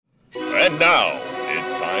And now,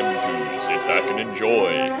 it's time to sit back and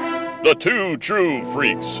enjoy the Two True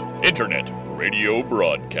Freaks Internet Radio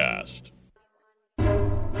Broadcast. No!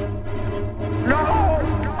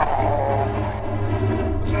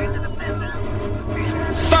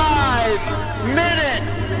 5-minute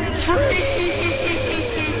freak!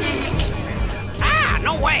 Ah,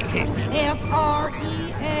 no way!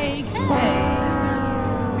 F-R-E-A-K.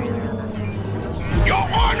 You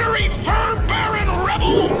ornery fur-bearing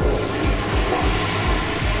rebel!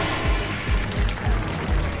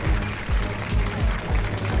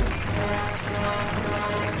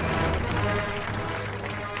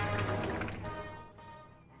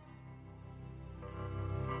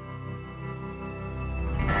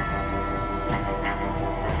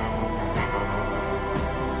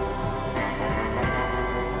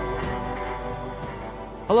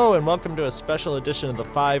 Hello and welcome to a special edition of the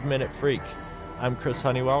 5-Minute Freak. I'm Chris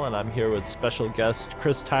Honeywell and I'm here with special guest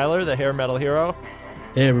Chris Tyler, the hair metal hero.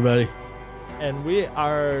 Hey everybody. And we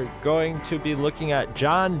are going to be looking at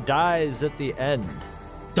John Dies at the End.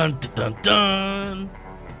 Dun dun dun dun!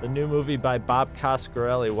 The new movie by Bob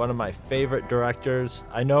Coscarelli, one of my favorite directors.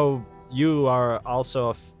 I know you are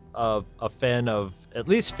also a fan of at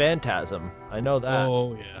least Phantasm. I know that.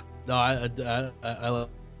 Oh yeah. No, I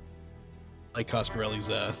like Coscarelli's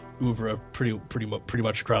oeuvre pretty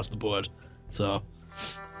much across the board. So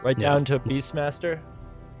right down to Beastmaster.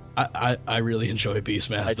 I really enjoy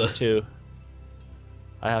Beastmaster. I do too.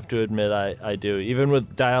 I have to admit I do. Even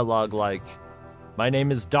with dialogue like, "My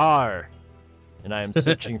name is Dar, and I am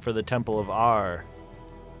searching for the Temple of Ar."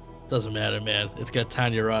 Doesn't matter, man. It's got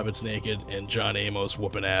Tanya Roberts naked and John Amos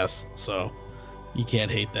whooping ass, so you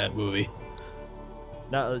can't hate that movie.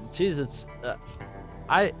 Now, geez, it's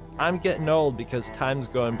I'm getting old because time's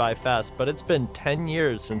going by fast, but it's been 10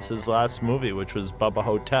 years since his last movie, which was Bubba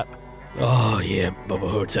Ho-Tep. Oh yeah,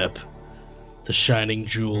 Bubba Ho-Tep, the shining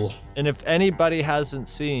jewel. And if anybody hasn't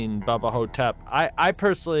seen Bubba Ho-Tep, I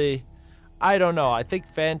personally, I don't know. I think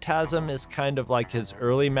Phantasm is kind of like his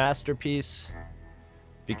early masterpiece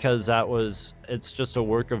because it's just a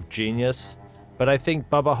work of genius. But I think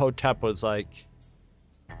Bubba Ho-Tep was like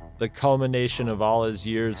the culmination of all his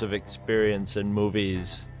years of experience in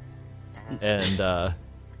movies and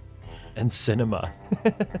cinema.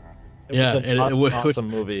 It was an awesome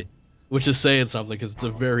movie. Which is saying something because it's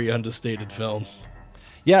a very understated film.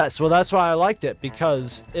 Yes, well, that's why I liked it,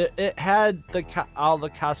 because it had all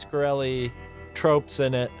the Coscarelli tropes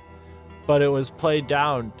in it, but it was played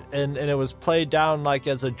down, and it was played down like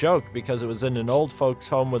as a joke because it was in an old folks'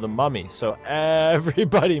 home with a mummy, so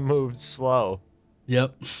everybody moved slow.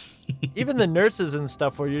 Yep. Even the nurses and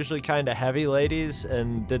stuff were usually kind of heavy ladies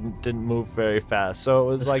and didn't move very fast, so it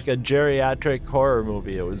was like a geriatric horror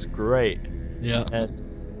movie. It was great. Yeah. And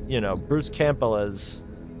Bruce Campbell as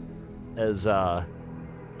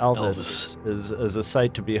Elvis is a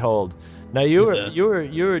sight to behold. Now you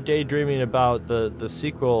were daydreaming about the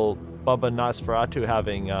sequel, Bubba Nosferatu,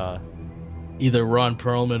 having either Ron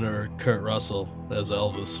Perlman or Kurt Russell as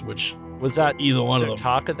Elvis, which was that either one of them.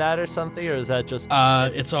 Talk of that or something, or is that just?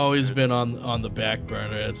 It's always been on the back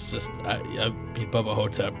burner. It's just Bubba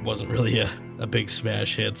Ho-Tep wasn't really a big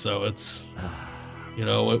smash hit, so it's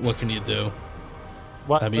what can you do?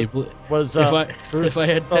 What, I mean, Bruce if I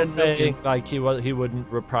had 10 million, like he wouldn't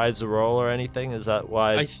reprise the role or anything? Is that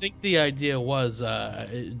why? I think the idea was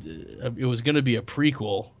it was going to be a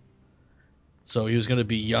prequel, so he was going to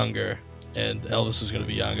be younger, and Elvis was going to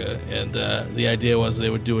be younger, and the idea was they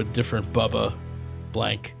would do a different Bubba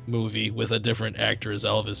blank movie with a different actor as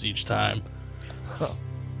Elvis each time. Huh.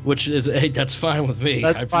 Which is, hey, that's fine with me.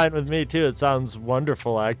 That's fine with me too. It sounds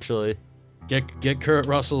wonderful, actually. Get Kurt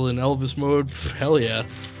Russell in Elvis mode. Hell yeah!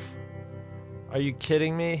 Are you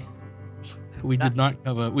kidding me? We did not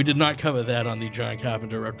cover that on the John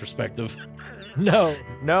Carpenter retrospective. No.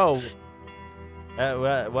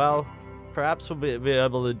 Well, perhaps we'll be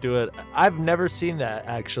able to do it. I've never seen that,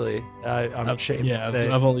 actually. I'm ashamed to say.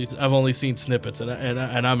 I've only seen snippets, and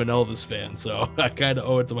I'm an Elvis fan, so I kind of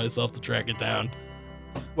owe it to myself to track it down.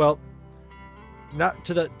 Well, not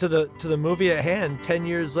to the movie at hand. 10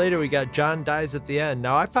 years later, we got John Dies at the End.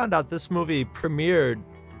 Now, I found out this movie premiered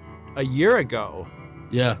a year ago.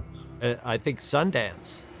 Yeah. I think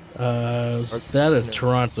Sundance. That in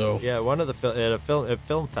Toronto. Yeah, one of the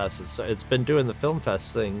Film Fest. It's been doing the Film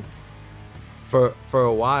Fest thing for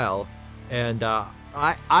a while, and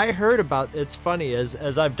I heard about. It's funny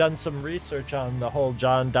as I've done some research on the whole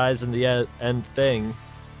John Dies in the End thing.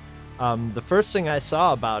 The first thing I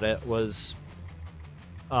saw about it was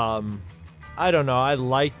I don't know, I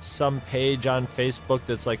liked some page on Facebook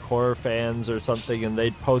that's like horror fans or something, and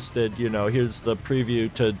they posted, here's the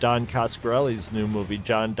preview to Don Coscarelli's new movie,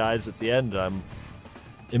 John Dies at the End.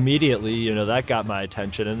 Immediately, that got my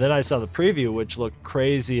attention. And then I saw the preview, which looked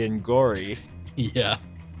crazy and gory. Yeah.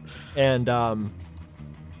 And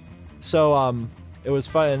so it was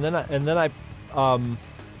fun. And then I and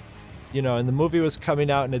the movie was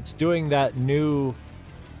coming out, and it's doing that new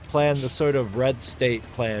plan, the sort of Red State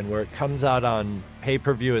plan, where it comes out on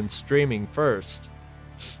pay-per-view and streaming first.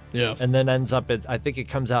 Yeah. And then ends up I think it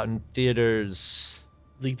comes out in theaters.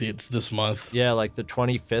 I think it's this month. Yeah, like the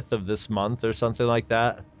 25th of this month or something like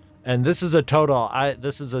that. And this is a total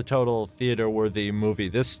theater-worthy movie.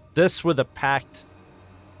 This with a packed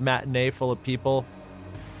matinee full of people.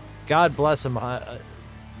 God bless them.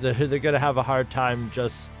 They're going to have a hard time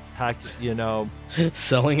just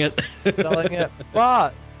selling it. selling it.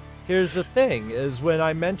 But here's the thing: is when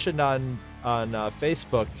I mentioned on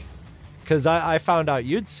Facebook, because I found out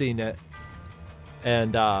you'd seen it.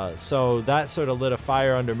 And so that sort of lit a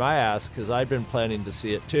fire under my ass, because I'd been planning to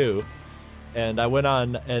see it too. And I went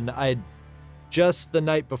on, and I'd just the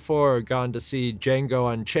night before gone to see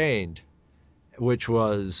Django Unchained, which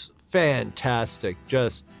was fantastic.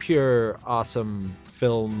 Just pure awesome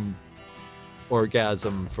film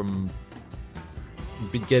orgasm from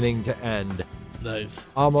beginning to end. Nice.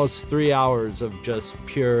 Almost 3 hours of just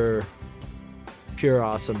pure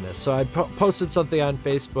awesomeness. So I posted something on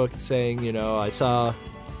Facebook saying, I saw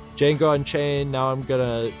Django Unchained. Now I'm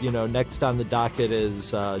gonna, next on the docket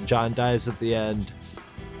is John Dies at the End.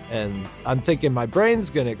 And I'm thinking my brain's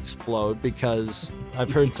gonna explode because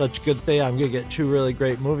I've heard such good things. I'm gonna get 2 really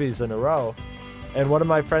great movies in a row. And one of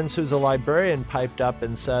my friends who's a librarian piped up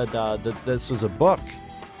and said that this was a book.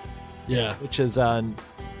 Yeah. Which is on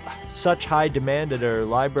such high demand at our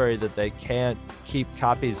library that they can't keep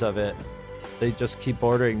copies of it. They just keep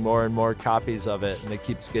ordering more and more copies of it, and it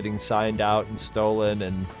keeps getting signed out and stolen,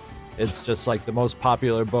 and it's just like the most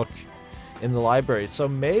popular book in the library. So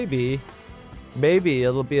maybe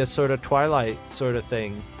it'll be a sort of Twilight sort of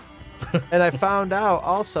thing. And I found out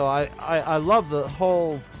also, I love the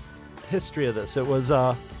whole history of this. It was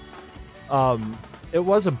a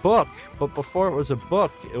book, but before it was a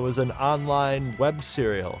book, it was an online web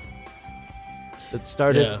serial that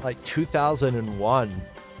started in like 2001.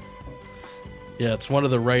 Yeah, it's one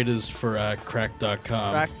of the writers for Crack.com.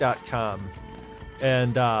 Crack.com.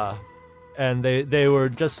 And they were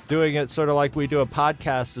just doing it sort of like we do a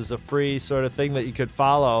podcast as a free sort of thing that you could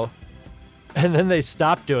follow. And then they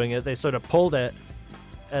stopped doing it. They sort of pulled it.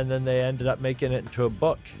 And then they ended up making it into a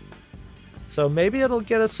book. So maybe it'll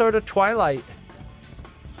get a sort of Twilight.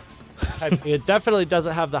 It definitely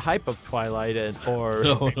doesn't have the hype of Twilight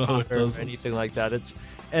or anything like that.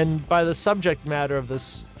 And by the subject matter of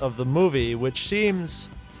the movie, which seems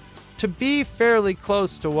to be fairly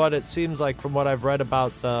close to what it seems like from what I've read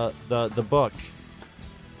about the book.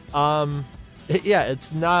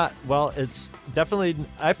 It's not. Well, it's definitely.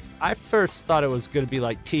 I first thought it was going to be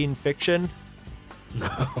like teen fiction.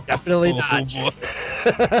 No, definitely not.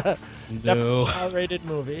 No, R-rated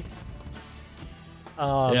movie.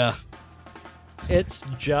 Yeah. It's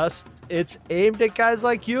aimed at guys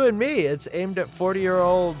like you and me. It's aimed at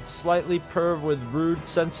 40-year-old, slightly perv with rude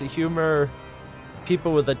sense of humor,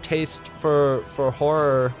 people with a taste for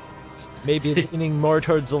horror, maybe leaning more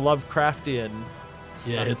towards the Lovecraftian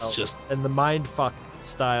style. Yeah, it's just... And the mindfuck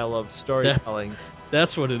style of storytelling.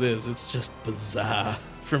 That's what it is. It's just bizarre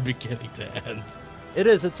from beginning to end. It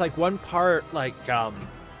is. It's like one part like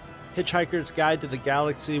Hitchhiker's Guide to the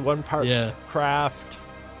Galaxy, one part Craft.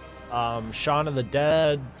 Shaun of the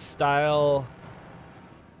Dead style.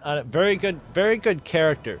 Very good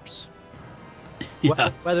characters.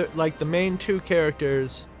 Yeah. Whether like the main 2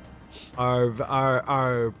 characters are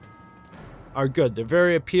good. They're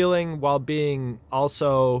very appealing while being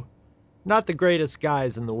also not the greatest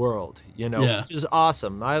guys in the world, which is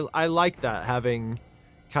awesome. I like that, having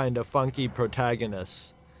kind of funky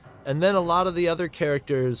protagonists. And then a lot of the other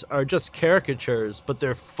characters are just caricatures, but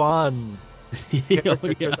they're fun.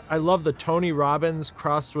 I love the Tony Robbins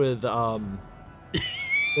crossed with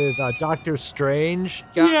Doctor Strange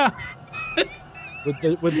guy. Yeah.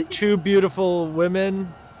 with the 2 beautiful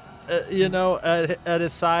women, at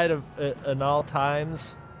his side at all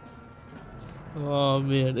times. Oh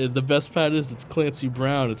man, the best part is it's Clancy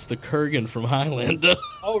Brown. It's the Kurgan from Highlander.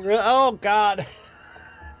 Oh really? Oh God.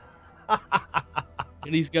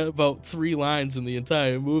 And he's got about 3 lines in the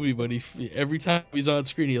entire movie, but every time he's on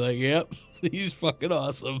screen, you're like, yep, he's fucking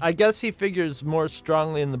awesome. I guess he figures more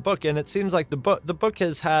strongly in the book, and it seems like the book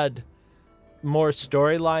has had more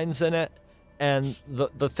storylines in it, And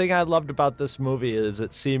the thing I loved about this movie is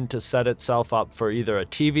it seemed to set itself up for either a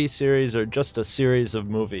TV series or just a series of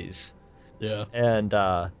movies. Yeah. And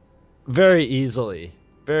very easily,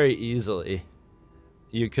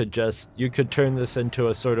 you could turn this into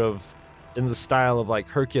a sort of, in the style of like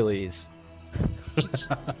Hercules.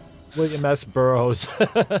 William S. Burroughs.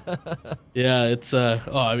 Yeah, it's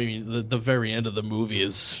I mean, the very end of the movie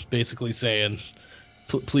is basically saying,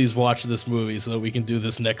 please watch this movie so that we can do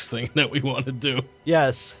this next thing that we want to do.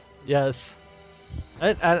 Yes.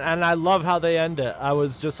 And I love how they end it. I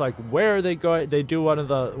was just like, where are they going? They do one of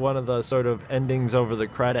the sort of endings over the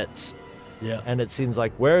credits. Yeah. And it seems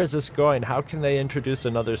like, where is this going? How can they introduce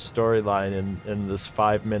another storyline in this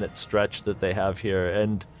 5-minute stretch that they have here?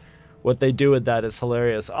 And what they do with that is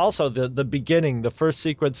hilarious. Also, the beginning, the first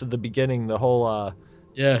sequence of the beginning, the whole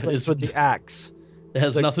it's with the axe. It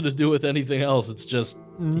has nothing to do with anything else. It's just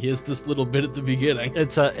here's this little bit at the beginning.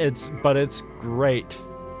 But it's great.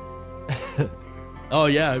 Oh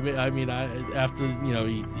yeah, after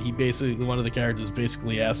he basically, one of the characters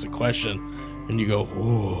basically asks a question, and you go,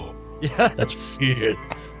 ooh, yeah, that's weird.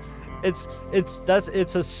 It's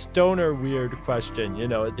a stoner weird question,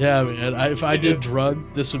 man. If I did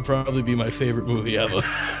drugs, this would probably be my favorite movie ever.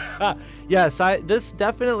 Yes, this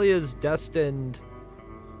definitely is destined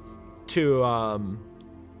to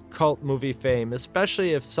cult movie fame,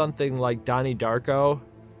 especially if something like Donnie Darko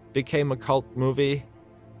became a cult movie.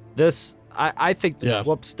 This, I think,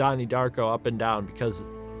 whoops Donnie Darko up and down, because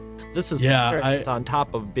this is on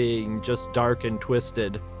top of being just dark and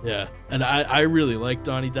twisted. Yeah, and I really like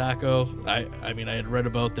Donnie Darko. I mean, I had read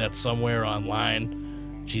about that somewhere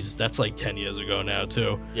online. Jesus, that's like 10 years ago now,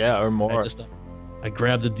 too. Yeah, or more. I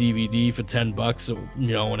grabbed the DVD for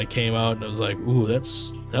 $10, when it came out, and I was like, ooh, that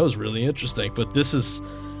was really interesting. But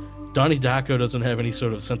Donnie Darko doesn't have any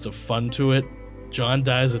sort of sense of fun to it. John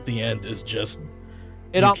dies at the end is just,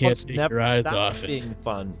 it almost can't take never your eyes stops off being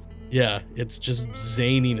fun. Yeah, it's just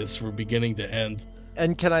zaniness from beginning to end.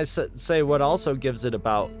 And can I say what also gives it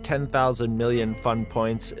about 10,000 million fun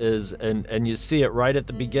points is, and you see it right at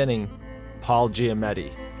the beginning, Paul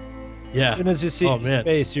Giamatti. Yeah. As soon as you see his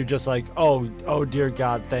face, you're just like, oh dear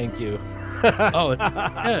God, thank you. It's got Paul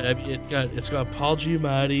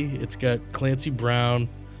Giamatti, it's got Clancy Brown,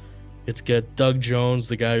 it's got Doug Jones,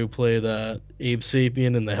 the guy who played Abe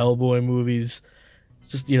Sapien in the Hellboy movies.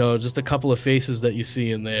 It's just a couple of faces that you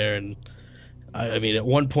see in there, and I mean, at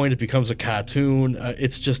one point it becomes a cartoon.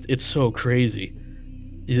 It's so crazy.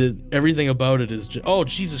 Everything about it is just, oh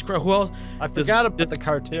Jesus Christ! Well, I forgot about the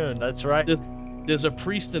cartoon. That's right. There's a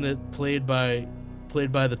priest in it played by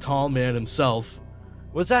the tall man himself.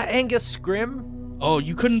 Was that Angus Scrimm? Oh,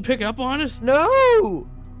 you couldn't pick up on it? No!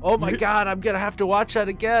 Oh my God, I'm gonna have to watch that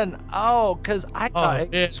again. Oh, because I thought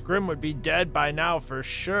Angus Scrimm would be dead by now for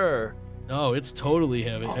sure. No, it's totally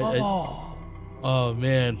him. Oh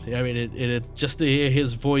man, I mean, it just to hear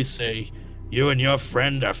his voice say, "You and your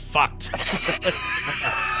friend are fucked."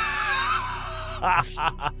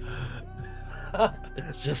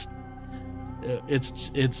 It's just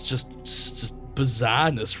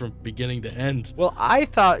bizarreness from beginning to end. Well, I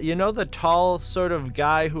thought, the tall sort of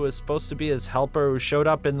guy who was supposed to be his helper, who showed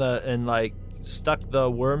up and like stuck the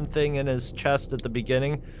worm thing in his chest at the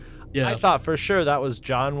beginning. Yeah. I thought for sure that was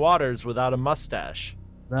John Waters without a mustache.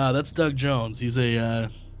 No, that's Doug Jones. He's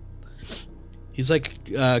like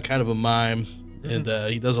kind of a mime, and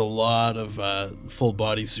he does a lot of full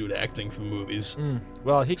bodysuit acting for movies.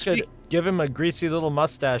 Well, he could give him a greasy little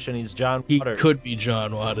mustache, and he's John Waters. He could be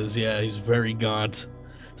John Waters. Yeah, he's very gaunt.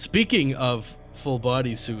 Speaking of full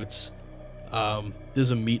bodysuits,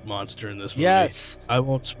 there's a meat monster in this movie. Yes. I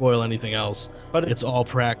won't spoil anything else. But it's all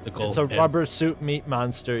practical. It's a rubber suit meat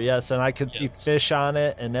monster, yes, and I could see fish on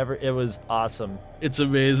it, and it was awesome. It's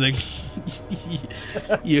amazing.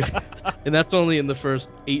 And that's only in the first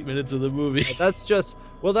 8 minutes of the movie. That's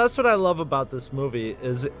what I love about this movie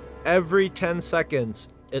is every 10 seconds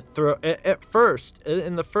in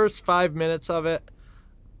the first 5 minutes of it.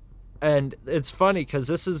 And it's funny because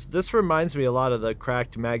this reminds me a lot of the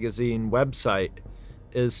Cracked Magazine website.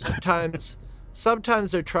 Is sometimes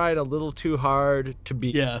they're trying a little too hard to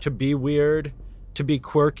be weird, to be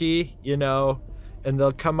quirky, and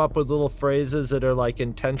they'll come up with little phrases that are like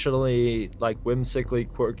intentionally like whimsically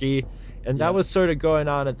quirky, and that was sort of going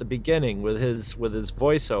on at the beginning with his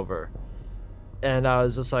voiceover. And I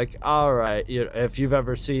was just like, all right, if you've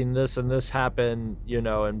ever seen this and this happen,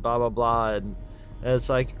 and blah blah blah, and it's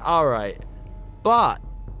like, all right. But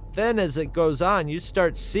then as it goes on, you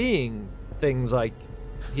start seeing things like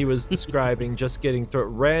he was describing, just getting through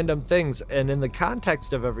random things, and in the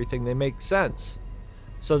context of everything, they make sense.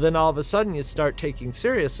 So then all of a sudden you start taking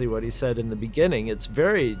seriously what he said in the beginning. It's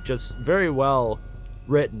very well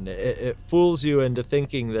written. It fools you into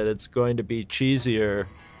thinking that it's going to be cheesier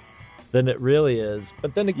than it really is.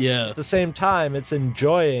 But then at the same time, it's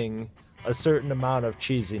enjoying a certain amount of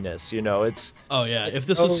cheesiness. You know, it's if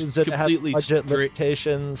this was completely budget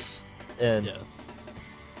limitations and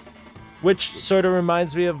which sort of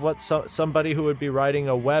reminds me of what somebody who would be writing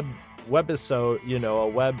a webisode, you know, a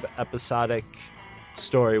web episodic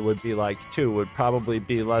story would be like too. Would probably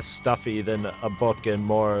be less stuffy than a book and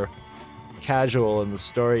more casual in the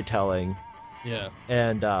storytelling. Yeah.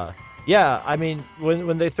 And I mean,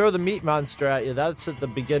 when they throw the meat monster at you, that's at the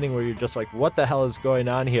beginning where you're just like, what the hell is going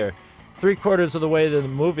on here? 3/4 of the way to the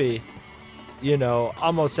movie, you know,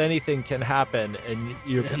 almost anything can happen, and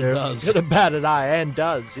you're gonna bat an eye, and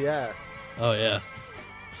does, yeah. Oh yeah.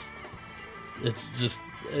 It's just,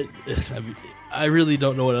 I mean, I really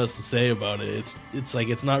don't know what else to say about it. It's like,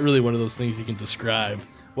 it's not really one of those things you can describe.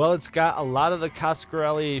 Well, it's got a lot of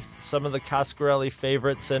some of the Coscarelli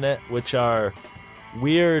favorites in it, which are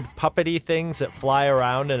weird puppety things that fly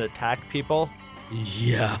around and attack people.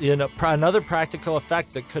 Yeah. You know, another practical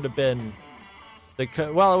effect that could have been,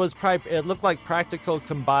 it looked like practical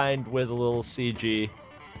combined with a little CG.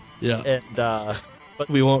 Yeah. And but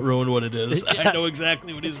we won't ruin what it is. Yes. I know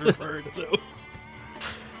exactly what he's referring to.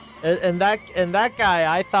 And that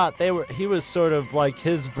guy, I thought he was sort of like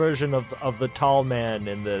his version of the tall man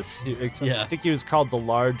in this. I think he was called the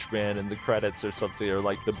large man in the credits or something, or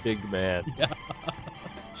like the big man. Yeah.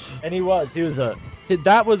 And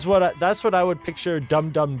that's what I would picture Dum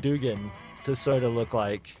Dum Dugan to sort of look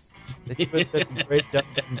like. He would have been a great Dum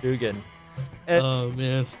Dum Dugan. Oh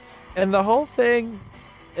man. And the whole thing,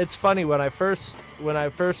 it's funny when I first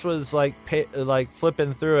was like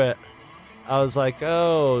flipping through it, I was like,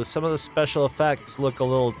 oh, some of the special effects look a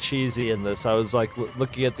little cheesy in this. I was like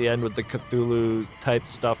looking at the end with the Cthulhu type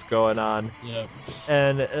stuff going on. Yeah.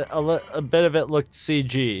 And a bit of it looked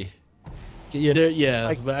CG. But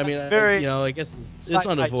I mean, I guess it's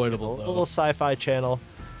unavoidable. A little Sci-Fi Channel.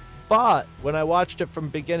 But when I watched it from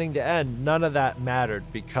beginning to end, none of that mattered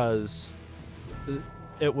because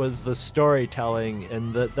it was the storytelling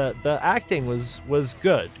and the acting was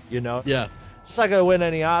good, you know? Yeah. It's not going to win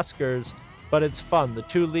any Oscars, but it's fun. The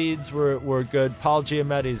two leads were good. Paul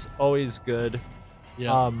Giamatti's always good.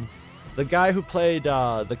 Yeah. The guy who played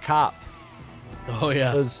the cop. Oh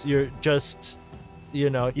yeah. He's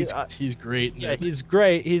great. Yeah, he's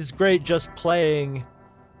great. He's great just playing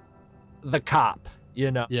the cop.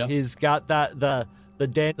 You know. Yeah. He's got the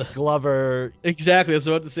Danny Glover. Exactly. I was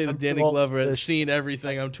about to say the Danny Glover. I've seen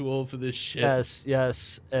everything. I'm too old for this shit.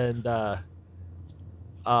 Yes, and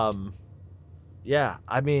yeah.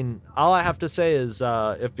 I mean, all I have to say is,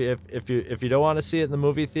 if you don't want to see it in the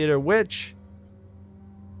movie theater, which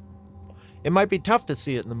it might be tough to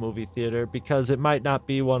see it in the movie theater because it might not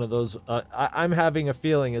be one of those. I'm having a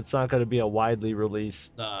feeling it's not going to be a widely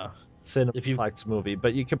released Cineplex movie,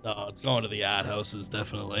 but you can. No, it's going to the ad houses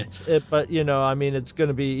definitely. But I mean, it's going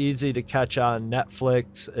to be easy to catch on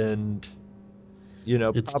Netflix and.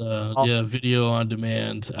 It's video on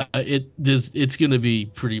demand. It's going to be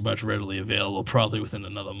pretty much readily available, probably within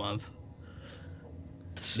another month.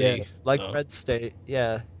 Red State,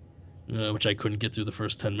 yeah. Which I couldn't get through the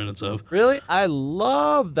first 10 minutes of. Really? I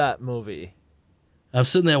love that movie. I was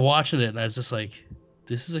sitting there watching it, and I was just like,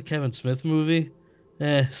 this is a Kevin Smith movie?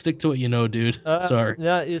 Stick to what you know, dude. Sorry.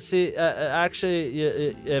 Yeah, you see, actually,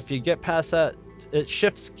 if you get past that, it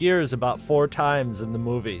shifts gears about 4 times in the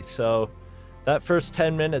movie. So that first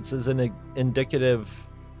 10 minutes is an indicative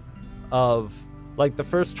of... Like, the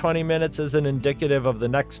first 20 minutes isn't indicative of the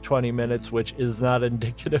next 20 minutes, which is not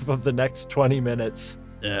indicative of the next 20 minutes.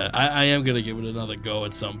 Yeah, I am going to give it another go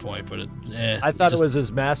at some point, but I thought it was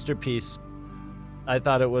his masterpiece. I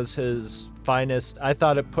thought it was his finest. I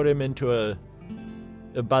thought it put him into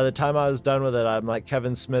by the time I was done with it, I'm like,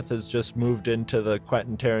 Kevin Smith has just moved into the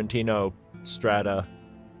Quentin Tarantino strata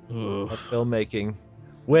of filmmaking,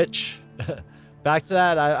 which... Back to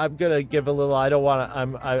that, I'm gonna give a little. I don't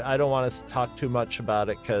want to talk too much about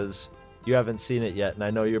it because you haven't seen it yet, and I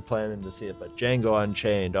know you're planning to see it. But Django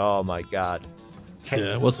Unchained, oh my God,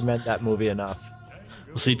 can't recommend that movie enough.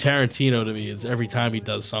 Well, see, Tarantino to me is every time he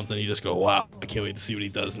does something, you just go, wow, I can't wait to see what he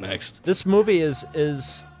does next. This movie is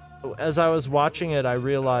as I was watching it, I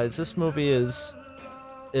realized this movie is,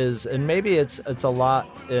 and maybe it's a lot,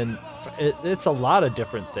 and it's a lot of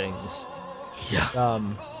different things. Yeah.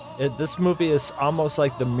 This movie is almost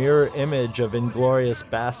like the mirror image of Inglourious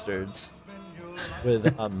Bastards,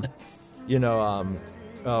 with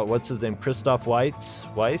what's his name, Christoph Waltz?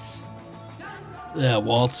 Yeah,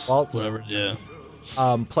 Waltz. Whatever. Yeah.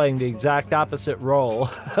 playing the exact opposite role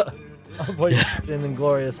of what he did in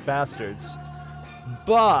Inglourious Bastards,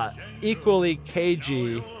 but equally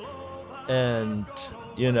cagey, and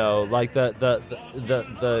like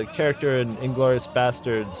the character in Inglourious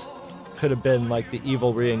Bastards could have been like the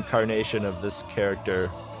evil reincarnation of this character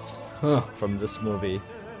from this movie,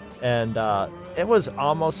 and it was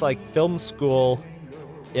almost like film school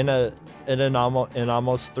in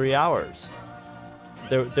almost 3 hours.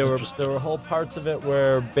 There were whole parts of it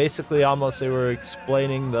where basically almost they were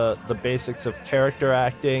explaining the basics of character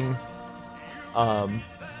acting,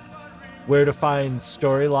 where to find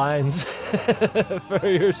storylines for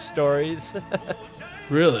your stories.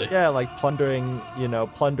 Really? Yeah, like plundering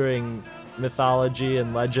mythology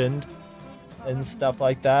and legend and stuff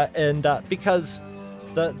like that. And because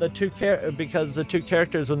the two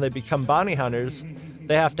characters, when they become bounty hunters,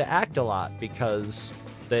 they have to act a lot because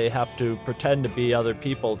they have to pretend to be other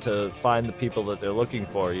people to find the people that they're looking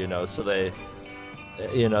for, so they're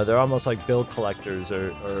almost like bill collectors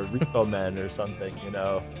or repo men or something,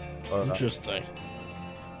 or, Interesting.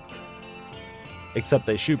 Except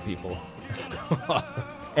they shoot people.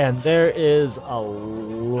 And there is a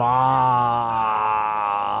lot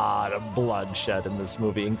of bloodshed in this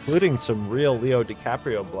movie, including some real Leo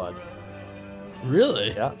DiCaprio blood.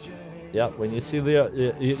 Really? Yeah. When you see Leo,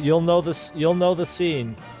 you'll know this. You'll know the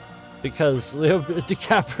scene because Leo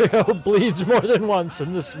DiCaprio bleeds more than once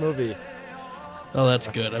in this movie. Oh, that's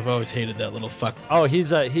good. I've always hated that little fuck. Oh, he's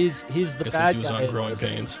the bad he was guy. on Growing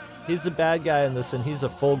Pains. He's the bad guy in this, and he's a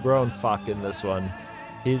full-grown fuck in this one.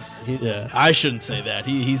 Yeah, I shouldn't say that.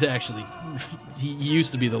 He's actually he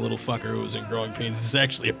used to be the little fucker who was in Growing Pains. He's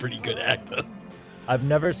actually a pretty good actor. I've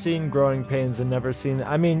never seen Growing Pains and never seen.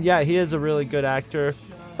 I mean, yeah, he is a really good actor,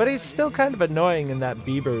 but he's still kind of annoying in that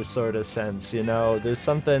Bieber sort of sense. There's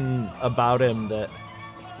something about him that,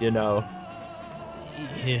 Yeah.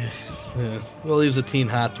 Well, he was a teen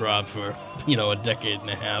heartthrob for a decade and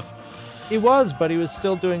a half. He was, but he was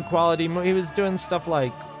still doing quality. He was doing stuff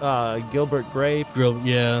like Gilbert Grape,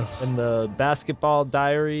 yeah, and the Basketball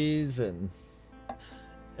Diaries, and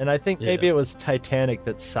I think maybe it was Titanic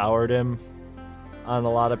that soured him on a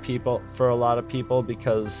lot of people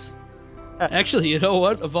because. Actually, you know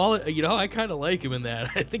what? Of all, I kind of like him in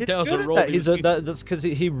that. I think that was a role. That's because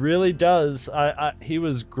he really does. He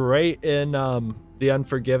was great in The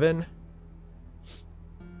Unforgiven.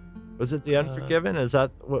 Was it The Unforgiven? Is that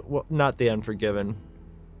what? Not The Unforgiven.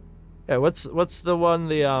 Yeah. What's the one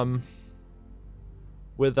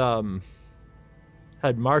with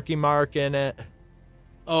had Marky Mark in it?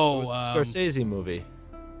 Oh, Scorsese movie.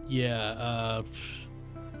 Yeah.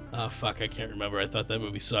 Fuck, I can't remember. I thought that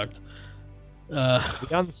movie sucked.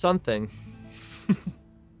 Beyond something.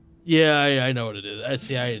 Yeah, I know what it is.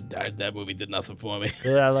 That movie did nothing for me.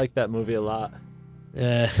 Yeah, I like that movie a lot.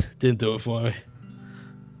 Yeah, didn't do it for me.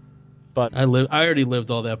 But I already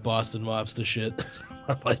lived all that Boston mobster shit.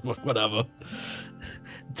 Like, whatever.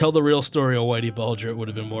 Tell the real story of Whitey Bulger. It would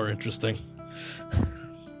have been more interesting.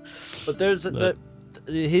 But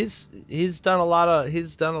he's done a lot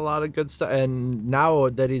of good stuff, and now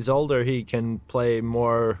that he's older, he can play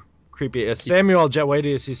more creepy. Wait till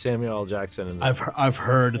you see Samuel L. Jackson in that. I've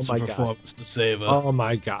heard it's a performance to savor. Oh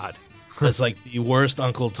my god. It's like the worst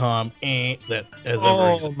Uncle Tom that has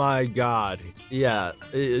ever existed. Oh my god. Yeah.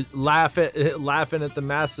 Laughing at the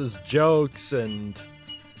masses' jokes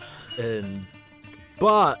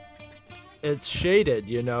but it's shaded,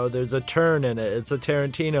 there's a turn in it. It's a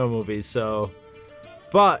Tarantino movie, so.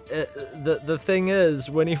 But the thing is,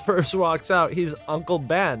 when he first walks out, he's Uncle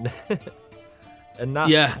Ben. And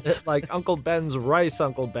not like Uncle Ben's rice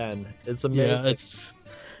Uncle Ben. It's amazing.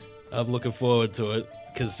 Yeah, I'm looking forward to it.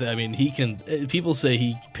 Because he can. People say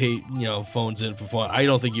he phones in performance. I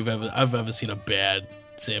don't think I've ever seen a bad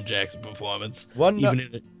Sam Jackson performance.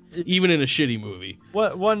 Even in a shitty movie.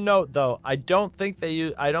 One note though, I don't think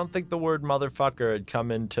the word motherfucker had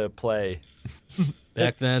come into play.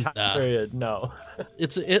 Back then, period. No.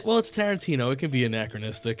 It's Tarantino. It can be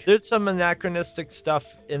anachronistic. There's some anachronistic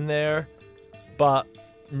stuff in there, but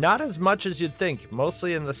not as much as you'd think.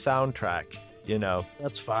 Mostly in the soundtrack.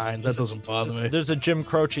 That's fine. That doesn't bother me. There's a Jim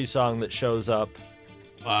Croce song that shows up.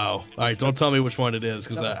 Wow. All right, don't tell me which one it is,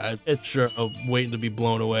 because I'm waiting to be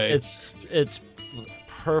blown away. It's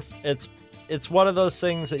perfect. It's one of those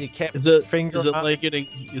things that you can't finger. Is it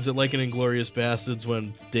like in Inglourious Bastards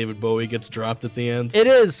when David Bowie gets dropped at the end? It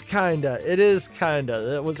is kinda.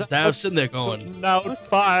 It was. I was sitting there going, "Out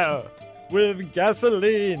fire with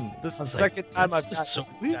gasoline." This is the second time I've got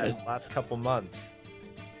this last couple months.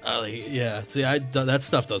 Yeah, see, that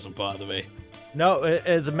stuff doesn't bother me. No,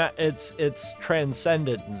 it's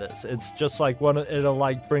transcendent in this. It's just like it'll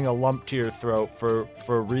like bring a lump to your throat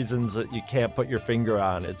for reasons that you can't put your finger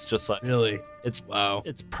on. It's just like Really? it's Wow.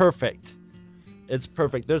 it's perfect. It's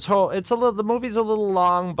perfect. The movie's a little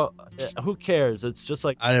long, but who cares? It's just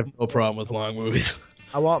like I have no problem with long movies.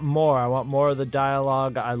 I want more. I want more of the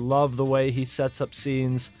dialogue. I love the way he sets up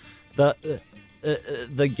scenes. The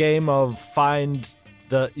game of find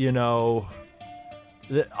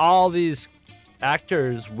all these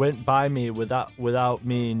actors went by me without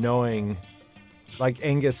me knowing, like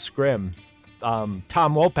Angus Scrimm. Tom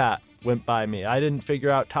Wopat went by me. I didn't figure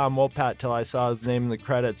out Tom Wopat till I saw his name in the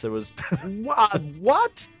credits. It was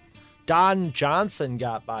what? Don Johnson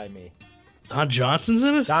got by me. Don Johnson's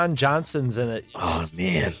in it? Don Johnson's in it. Oh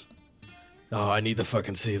man. Oh, I need to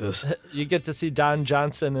fucking see this. You get to see Don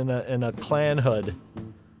Johnson in a Klan hood.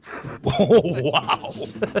 Oh wow.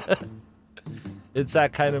 It's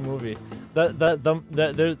that kind of movie.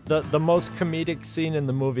 The most comedic scene in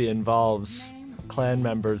the movie involves Klan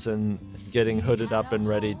members and getting hooded up and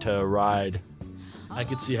ready to ride. I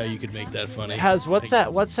could see how you could make that funny. It has what's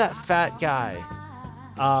that fat guy?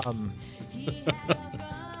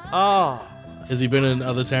 Oh. Has he been in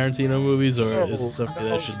other Tarantino movies, or is it something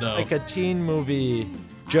that I should know? Like a teen movie.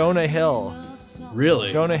 Jonah Hill. Really?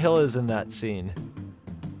 Jonah Hill is in that scene.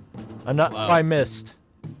 Wow. I missed.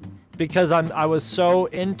 Because I was so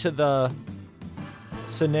into the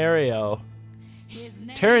scenario.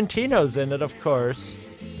 Tarantino's in it, of course,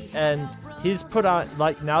 and he's put on,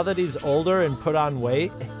 like, now that he's older and put on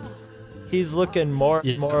weight, he's looking more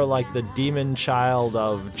like the demon child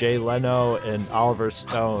of Jay Leno and Oliver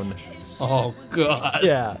Stone. Oh god.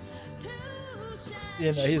 Yeah.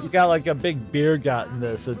 He's got like a big beer gut in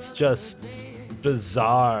this. It's just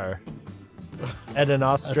bizarre. And an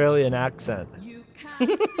Australian accent.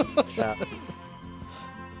 Yeah.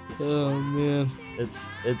 Oh man.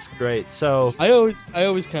 It's great. So I always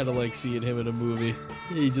kind of like seeing him in a movie.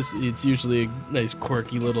 It's usually a nice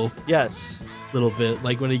quirky little bit,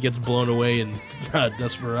 like when he gets blown away in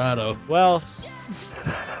Desperado. Well,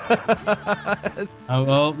 I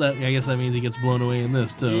guess that means he gets blown away in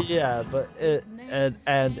this too. Yeah, but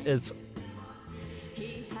it's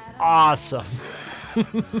awesome.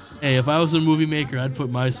 Hey, if I was a movie maker, I'd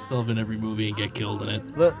put myself in every movie and get killed in it.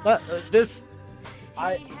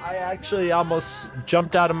 I actually almost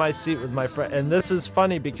jumped out of my seat with my friend, and this is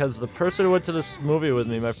funny because the person who went to this movie with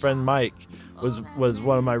me, my friend Mike, was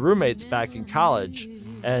one of my roommates back in college,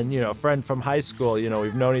 and a friend from high school.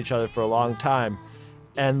 We've known each other for a long time,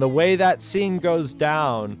 and the way that scene goes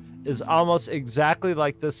down is almost exactly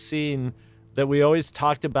like this scene that we always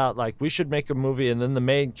talked about, like we should make a movie and then the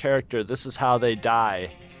main character, this is how they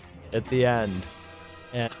die at the end.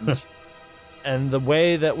 And and the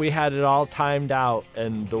way that we had it all timed out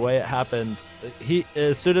and the way it happened,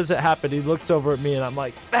 as soon as it happened, he looks over at me and I'm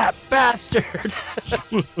like, that bastard.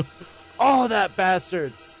 Oh, that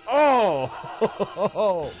bastard.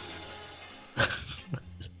 Oh.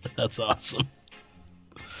 That's awesome.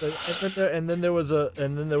 So and then there was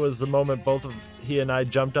the moment both of he and I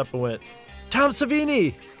jumped up and went, Tom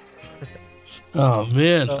Savini. Oh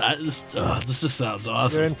man, this just sounds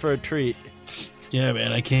awesome. You're in for a treat. Yeah,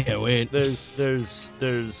 man, I can't wait.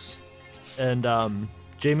 And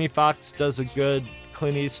Jamie Foxx does a good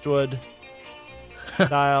Clint Eastwood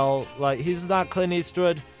style. Like, he's not Clint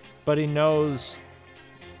Eastwood, but he knows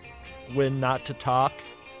when not to talk.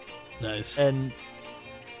 Nice. And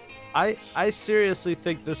I seriously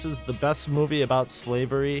think this is the best movie about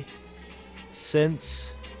slavery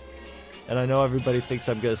since, and I know everybody thinks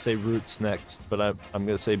I'm going to say Roots next, but I'm going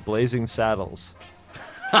to say Blazing Saddles.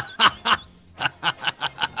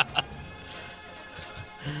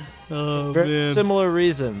 Oh, for man. similar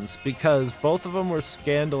reasons, because both of them were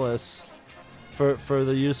scandalous for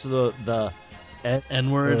the use of the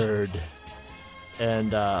N-word.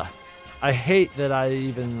 And I hate that I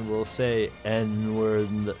even will say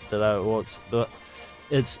N-word, that I won't.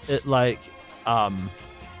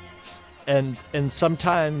 And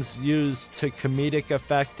sometimes used to comedic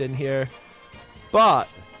effect in here, but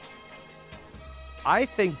I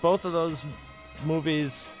think both of those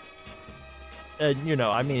movies,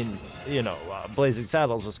 Blazing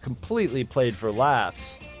Saddles was completely played for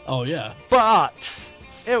laughs. Oh yeah. But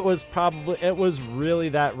it was really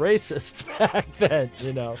that racist back then,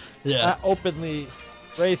 Yeah. That openly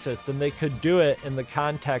racist, and they could do it in the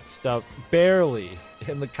context of barely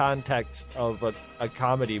in the context of a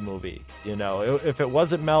comedy movie. If it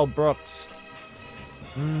wasn't Mel Brooks,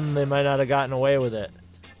 they might not have gotten away with it.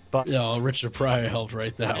 But Richard Pryor helped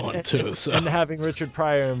write that one too. So. And having Richard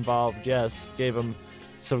Pryor involved, yes, gave him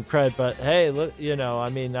some cred. But hey, look, I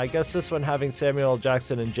mean, I guess this one having Samuel L.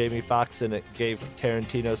 Jackson and Jamie Foxx in it gave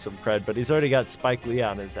Tarantino some cred, but he's already got Spike Lee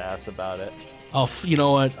on his ass about it. Oh, you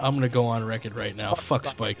know what? I'm gonna go on record right now. Fuck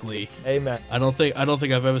Spike Lee. Amen. I don't think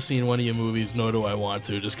I've ever seen one of your movies, nor do I want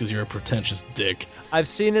to, just because you're a pretentious dick. I've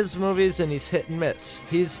seen his movies, and he's hit and miss.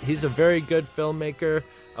 He's a very good filmmaker.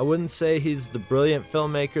 I wouldn't say he's the brilliant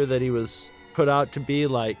filmmaker that he was put out to be.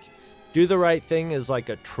 Like, Do the Right Thing is like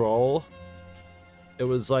a troll. It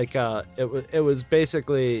was like it was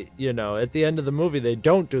basically, at the end of the movie they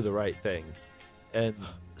don't do the right thing,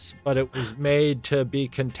 but it was made to be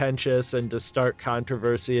contentious and to start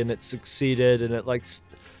controversy, and it succeeded, and it like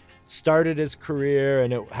started his career,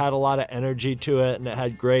 and it had a lot of energy to it, and it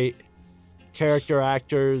had great character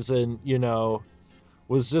actors, and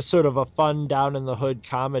was just sort of a fun down in the hood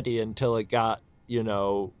comedy until it got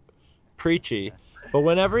preachy. But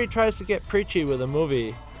whenever he tries to get preachy with a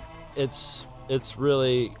movie, it's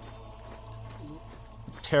really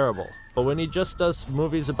terrible. But when he just does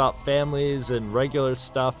movies about families and regular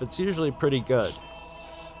stuff, it's usually pretty good.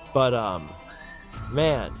 But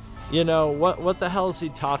man, what the hell is he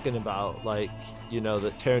talking about? Like,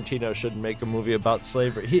 that Tarantino shouldn't make a movie about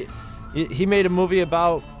slavery. He made a movie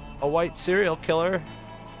about a white serial killer.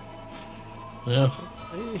 Yeah.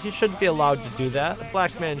 He shouldn't be allowed to do that. A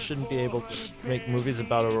black man shouldn't be able to make movies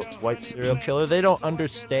about a white serial killer. They don't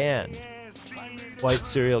understand white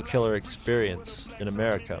serial killer experience in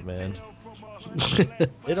America, man.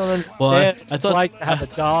 They don't understand. Well, I it's thought... like to have a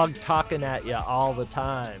dog talking at you all the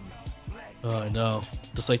time. Oh, I know.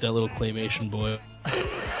 Just like that little claymation boy.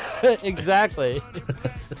 Exactly.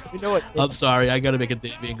 You know what? I'm sorry, I gotta make a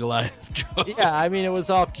David and Goliath joke. Yeah, I mean, it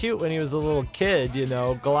was all cute when he was a little kid,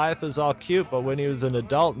 Goliath was all cute, but when he was an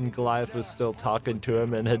adult and Goliath was still talking to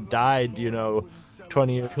him and had died,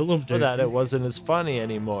 20 years before that, it wasn't as funny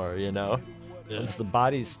anymore, Yeah. Once the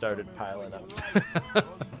bodies started piling up.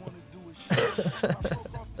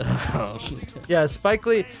 Yeah, Spike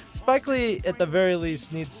Lee at the very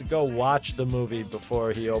least needs to go watch the movie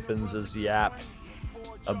before he opens his yap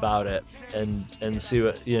about it and see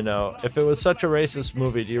what, if it was such a racist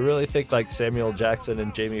movie, do you really think like Samuel Jackson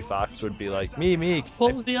and Jamie Foxx would be like me?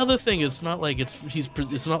 Well, the other thing is not like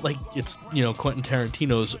it's not like it's Quentin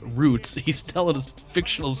Tarantino's roots. He's telling a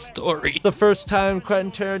fictional story. The first time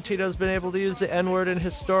Quentin Tarantino's been able to use the N-word in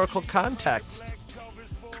historical context.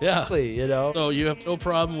 Yeah. So you have no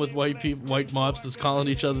problem with white mobsters calling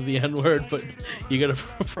each other the N-word, but you got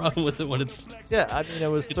a problem with it when it's... Yeah, I mean, it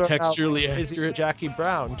was texturally accurate. Jackie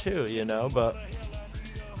Brown, too, but...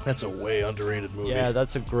 That's a way underrated movie. Yeah,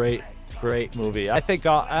 that's a great movie. I think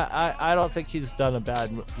I don't think he's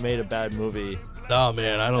made a bad movie. No,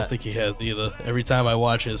 man, I don't think he has either. Every time I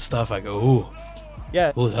watch his stuff, I go, ooh.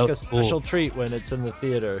 Yeah, it's like a special treat when it's in the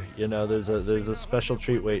theater. There's a special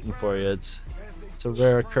treat waiting for you. It's a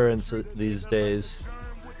rare occurrence these days.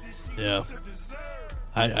 Yeah.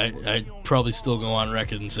 I'd probably still go on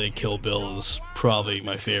record and say Kill Bill is probably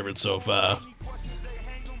my favorite so far.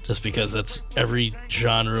 Just because that's every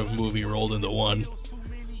genre of movie rolled into one.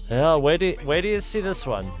 Yeah, wait do you see this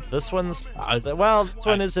one. This one's... this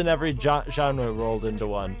one isn't every genre rolled into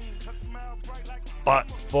one.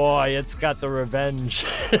 But, boy, it's got the revenge.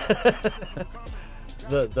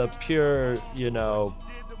 the pure,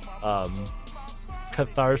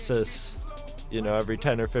 catharsis, every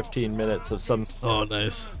 10 or 15 minutes of some... Oh,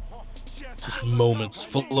 nice. Just moments,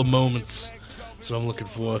 full of moments. That's what I'm looking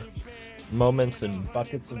for. Moments and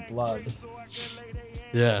buckets of blood.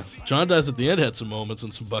 Yeah, John Dies at the End had some moments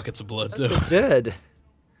and some buckets of blood, too. It did.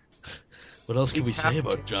 What else can we say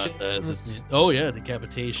about John Dies? Oh, yeah,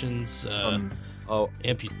 decapitations,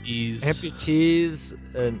 amputees.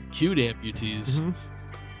 Amputees and... Cute amputees.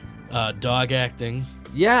 Mm-hmm. Dog acting.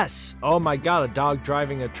 Yes! Oh my god, a dog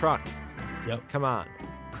driving a truck. Yep. Come on.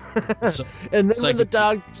 And then when the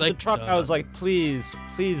truck, dog. I was like, please,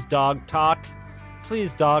 dog talk.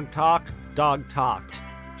 Please, dog talk. Dog talked.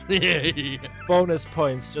 Yeah. Bonus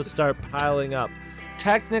points just start piling up.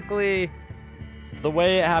 Technically, the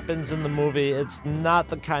way it happens in the movie, it's not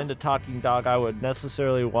the kind of talking dog I would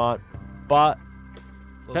necessarily want, but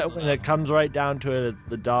when it comes right down to it,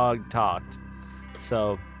 the dog talked.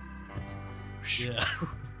 So... Yeah.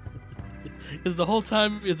 Because the whole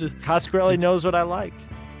time... Coscarelli knows what I like.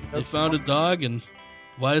 They found a dog, and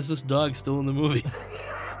why is this dog still in the movie?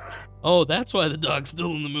 Oh, that's why the dog's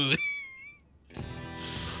still in the movie.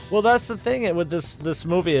 Well, that's the thing with this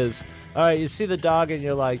movie is, all right, you see the dog and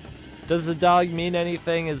you're like, does the dog mean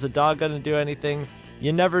anything? Is the dog going to do anything?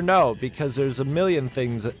 You never know, because there's a million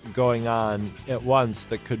things going on at once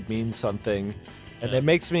that could mean something. And it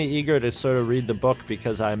makes me eager to sort of read the book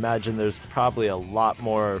because I imagine there's probably a lot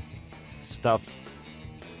more stuff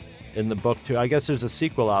in the book too. I guess there's a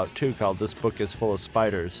sequel out too called This Book is Full of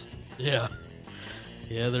Spiders. Yeah,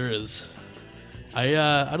 there is.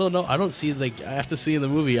 I don't know. I don't see after seeing the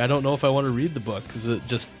movie, I don't know if I want to read the book because it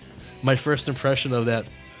just my first impression of that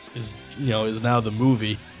is now the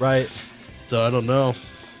movie. Right. So I don't know.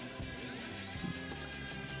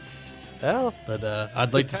 Well, but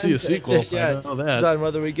I'd like to see a sequel. Yeah, I know that. depends on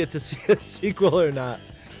whether we get to see a sequel or not.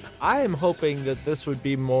 I am hoping that this would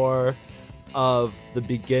be more of the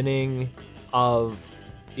beginning of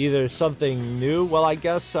either something new. Well, I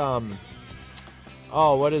guess,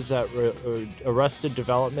 what is that? Arrested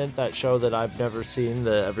Development, that show that I've never seen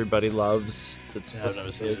that everybody loves. I've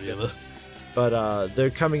never seen it either. But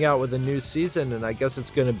they're coming out with a new season, and I guess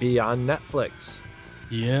it's going to be on Netflix.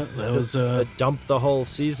 Yeah, that was dump the whole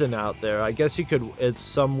season out there. I guess you could. It's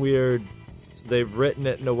some weird. They've written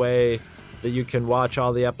it in a way that you can watch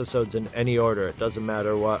all the episodes in any order. It doesn't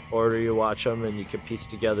matter what order you watch them, and you can piece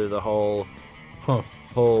together the whole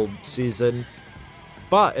season.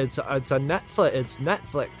 But it's a Netflix. It's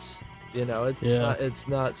Netflix. It's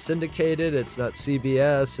not syndicated. It's not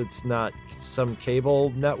CBS. It's not some cable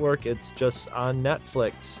network. It's just on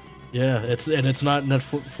Netflix. Yeah, it's not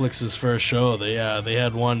Netflix's first show. They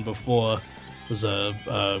had one before. It was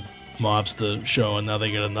a mobster show, and now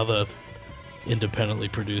they got another independently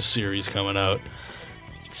produced series coming out.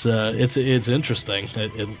 It's interesting,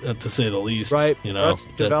 to say the least. Right.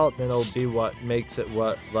 Development will be what makes it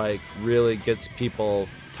what really gets people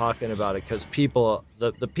talking about it, because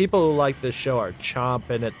the people who like this show are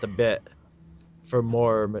chomping at the bit for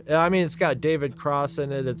more. I mean, it's got David Cross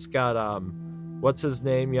in it. It's got what's his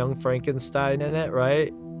name, Young Frankenstein in it,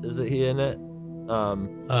 right? Isn't he in it?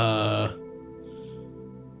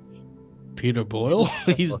 Peter Boyle?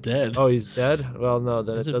 He's dead. Oh, he's dead? Well, no,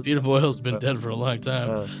 then Peter Boyle's been dead for a long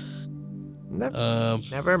time.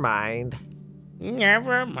 Never mind.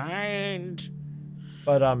 Never mind.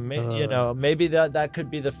 But maybe that could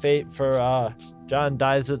be the fate for John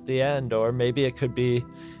dies at the end, or maybe it could be,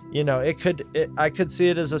 I could see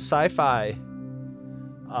it as a sci-fi.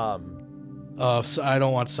 So I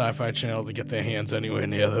don't want Sci-Fi Channel to get their hands anywhere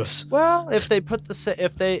near this. Well, if they put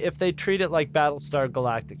if they treat it like Battlestar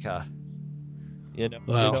Galactica,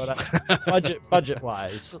 budget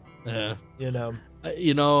wise. Yeah.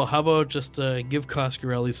 How about just give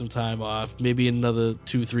Coscarelli some time off? Maybe another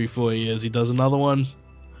 2, 3, 4 years he does another one.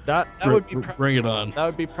 That would be bring it on. That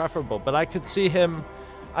would be preferable. But I could see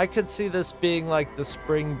this being like the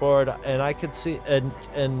springboard, and I could see and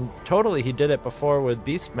totally he did it before with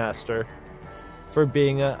Beastmaster, for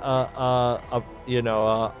being a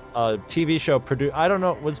TV show produced. I don't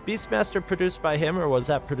know, was Beastmaster produced by him, or was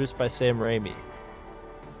that produced by Sam Raimi?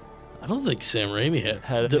 I don't think Sam Raimi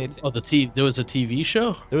had anything. There was a TV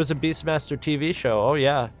show? There was a Beastmaster TV show. Oh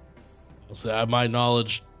yeah. So my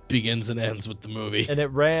knowledge begins and ends with the movie. And it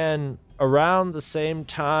ran around the same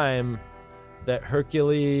time that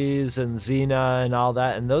Hercules and Xena and all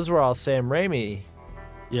that, and those were all Sam Raimi.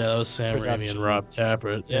 Yeah, that was Sam Raimi and Rob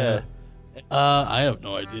Tappert. Yeah. I have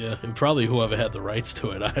no idea. And probably whoever had the rights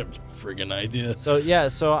to it. I have no friggin' idea. So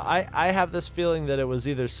I have this feeling that it was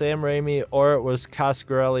either Sam Raimi or it was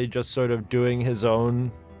Coscarelli just sort of doing his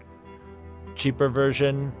own cheaper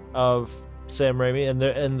version of Sam Raimi.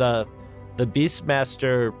 And the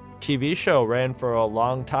Beastmaster TV show ran for a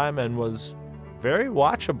long time and was very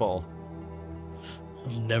watchable.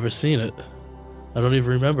 I've never seen it. I don't even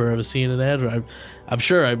remember ever seeing an ad. I'm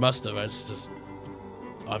sure I must have. I just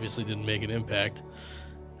obviously didn't make an impact.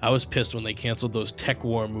 I was pissed when they canceled those Tech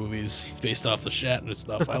War movies based off the Shatner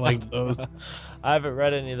stuff. I liked those. I haven't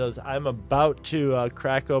read any of those. I'm about to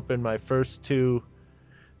crack open my first 2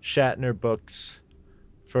 Shatner books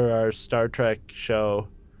for our Star Trek show.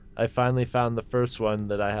 I finally found the first one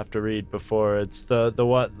that I have to read before. It's the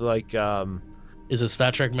what, like Is it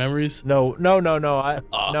Star Trek Memories? No.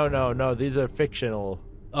 No. These are fictional.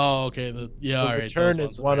 Oh, okay. The Return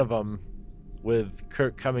is one of them, with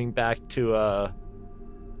Kirk coming back to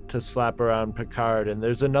slap around Picard, and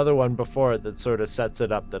there's another one before it that sort of sets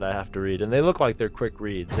it up that I have to read. And they look like they're quick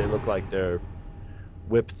reads. They look like they're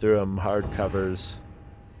whip through them hardcovers.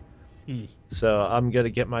 So I'm gonna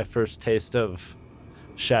get my first taste of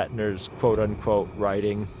Shatner's quote-unquote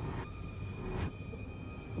writing.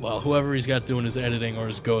 Well, whoever he's got doing his editing or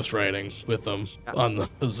his ghostwriting with them on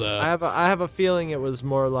those. I have a feeling it was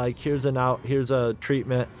more like, here's a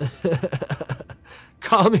treatment.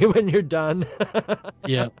 Call me when you're done.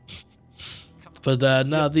 Yeah. But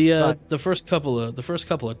no, but- the first couple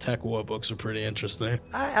of Tech War books are pretty interesting.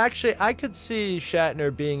 I could see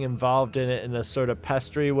Shatner being involved in it in a sort of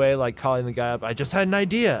pestery way, like calling the guy up. I just had an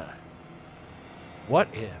idea. What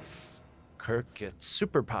if Kirk gets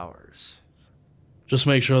superpowers? Just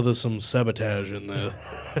make sure there's some sabotage in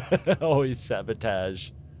there. Always sabotage.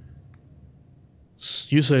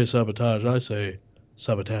 You say sabotage, I say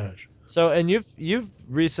sabotage. So, and you've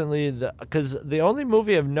recently, because the only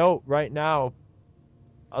movie of note right now,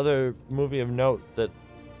 other movie of note that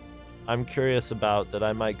I'm curious about that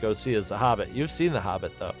I might go see is The Hobbit. You've seen The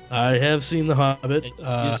Hobbit, though. I have seen The Hobbit.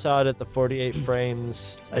 You saw it at the 48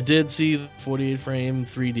 frames. I did see the 48 frame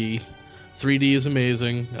 3D. 3D is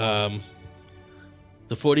amazing.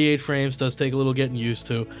 The 48 frames does take a little getting used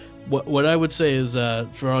to. What I would say is,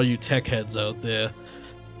 for all you tech heads out there,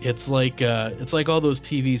 it's like all those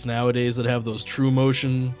TVs nowadays that have those true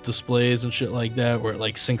motion displays and shit like that, where it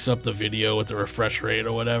like syncs up the video with the refresh rate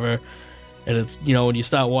or whatever. And it's, when you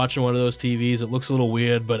start watching one of those TVs, it looks a little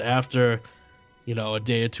weird, but after, a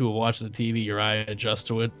day or two of watching the TV, your eye adjusts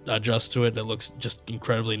to it, and it looks just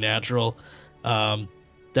incredibly natural.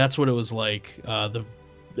 That's what it was like. At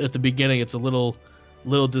the beginning, it's a little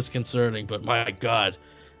disconcerting, but my God,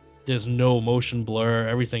 there's no motion blur.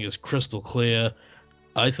 Everything is crystal clear.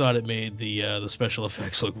 I thought it made the special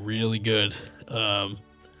effects look really good.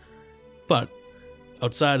 But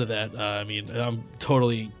outside of that, I'm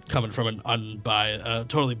totally coming from an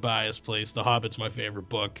totally biased place. The Hobbit's my favorite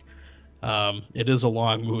book. It is a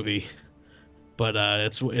long movie, but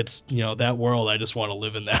it's that world. I just want to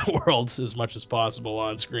live in that world as much as possible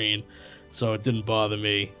on screen, so it didn't bother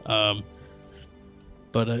me.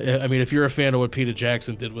 But if you're a fan of what Peter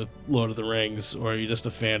Jackson did with Lord of the Rings, or you're just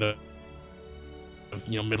a fan of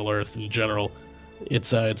Middle Earth in general, it's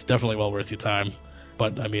definitely well worth your time.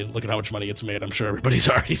 But look at how much money it's made. I'm sure everybody's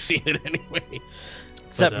already seen it anyway.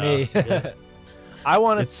 Except me. Yeah. I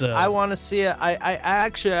want to see it.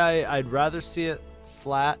 I'd rather see it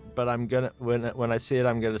flat, but I'm gonna when I see it,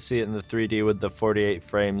 I'm gonna see it in the 3D with the 48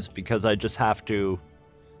 frames, because I just have to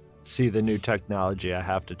see the new technology. I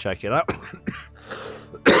have to check it out.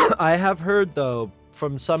 I have heard, though,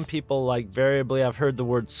 from some people, like, variably, I've heard the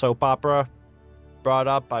word soap opera brought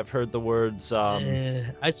up. I've heard the words I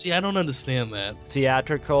don't understand that.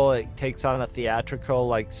 theatrical. It takes on a theatrical,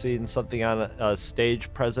 like seeing something on a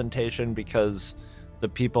stage presentation, because the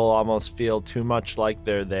people almost feel too much like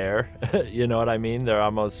they're there. You know what I mean? They're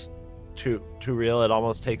almost too real. It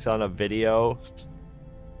almost takes on a video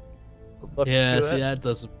look Yeah, to see, it.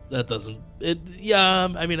 that doesn't it. Yeah,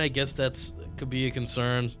 I guess could be a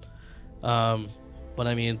concern. But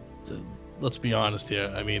let's be honest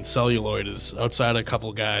here. Celluloid is, outside a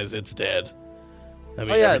couple guys, it's dead.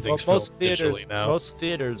 Everything's most filmed digitally now. most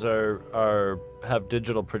theaters have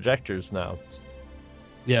digital projectors now.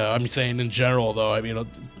 Yeah, I'm saying in general, though.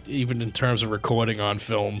 Even in terms of recording on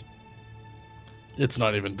film, it's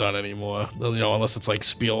not even done anymore. Unless it's like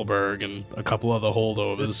Spielberg and a couple other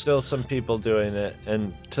holdovers. There's still some people doing it,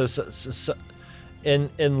 and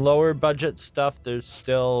in lower budget stuff, it's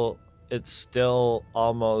still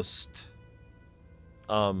almost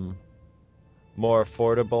more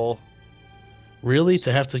affordable. Really,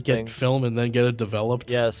 to have to get thing. film and then get it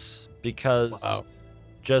developed? Yes, because Wow.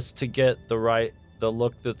 just to get the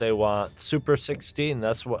look that they want. Super 16.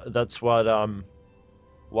 That's what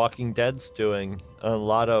Walking Dead's doing. A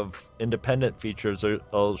lot of independent features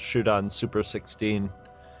will shoot on Super 16,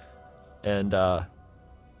 and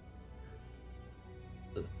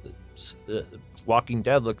Walking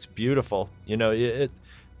Dead looks beautiful.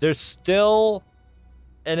 There's still,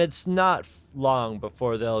 and it's not long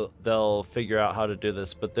before they'll figure out how to do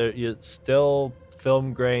this, but still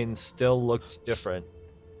film grain still looks different.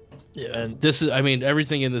 Yeah, And this is.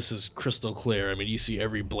 Everything in this is crystal clear. You see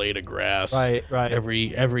every blade of grass, right.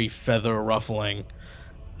 every feather ruffling.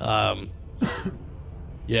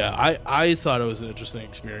 Yeah, I thought it was an interesting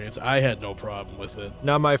experience. I had no problem with it.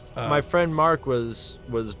 Now my friend Mark was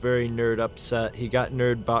very nerd upset. He got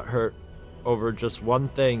nerd butthurt over just one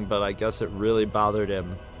thing, but I guess it really bothered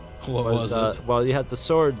him. What was it? Well, you had the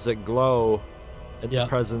swords that glow in the Yeah.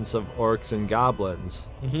 presence of orcs and goblins.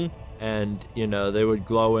 Mm-hmm. And they would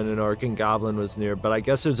glow when an orc and goblin was near. But I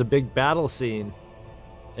guess there's a big battle scene,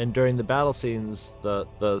 and during the battle scenes,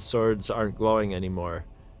 the swords aren't glowing anymore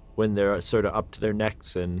when they're sort of up to their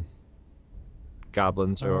necks in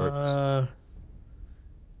goblins or orcs.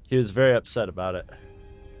 He was very upset about it.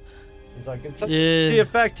 He's like, it's the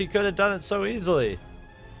effect. He could have done it so easily.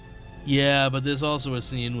 Yeah, but there's also a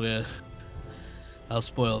scene where, I'll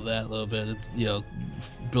spoil that a little bit. It's,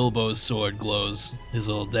 Bilbo's sword glows, his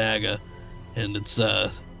little dagger, and it's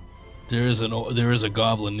there is a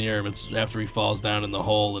goblin near him. It's after he falls down in the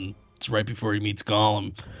hole, and it's right before he meets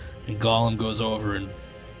Gollum, and Gollum goes over and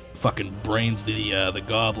fucking brains the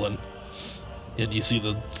goblin, and you see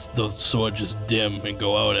the sword just dim and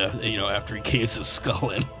go out after he caves his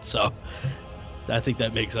skull in. So I think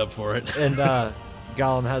that makes up for it. And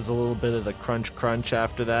Gollum has a little bit of the crunch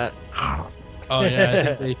after that. Oh yeah, I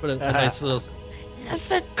think they put a nice little.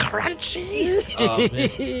 Is it crunchy? Oh,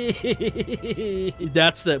 man.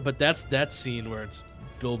 That's that scene where it's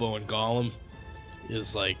Bilbo and Gollum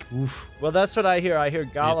is like, oof. Well, that's what I hear. I hear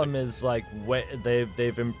Gollum is like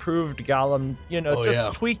they've improved Gollum,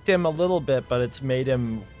 tweaked him a little bit, but it's made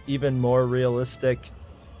him even more realistic.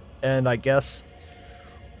 And I guess,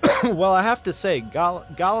 well, I have to say,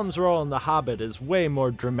 Gollum's role in The Hobbit is way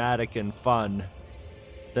more dramatic and fun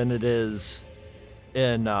than it is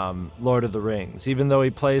in Lord of the Rings. Even though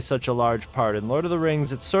he plays such a large part in Lord of the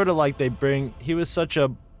Rings, it's sort of like he was such a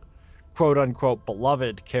quote-unquote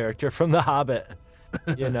beloved character from The Hobbit,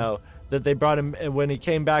 that they brought him, and when he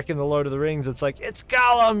came back in the Lord of the Rings, it's like, it's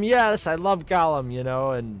Gollum, yes, I love Gollum,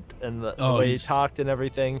 and the way he talked and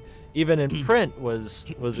everything, even in print was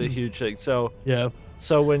a huge thing. So yeah.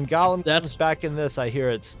 So when Gollum comes back in this, I hear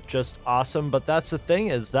it's just awesome, but that's the thing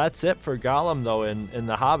is, that's it for Gollum, though, in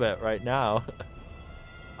The Hobbit right now.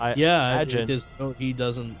 I imagine. He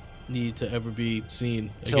doesn't need to ever be seen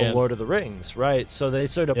till again. Lord of the Rings, right? So they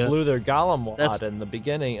sort of blew their Gollum wad in the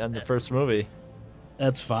beginning in the first movie.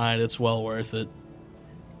 That's fine. It's well worth it.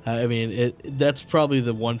 I mean, that's probably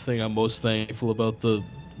the one thing I'm most thankful about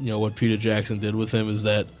what Peter Jackson did with him is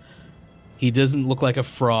that he doesn't look like a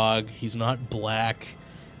frog. He's not black.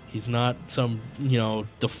 He's not some,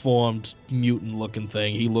 deformed mutant-looking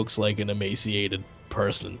thing. He looks like an emaciated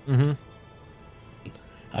person. Mm-hmm.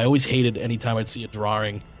 I always hated anytime I'd see a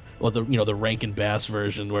drawing, or the Rankin Bass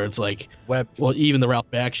version where it's like, even the Ralph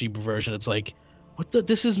Bakshi version, it's like,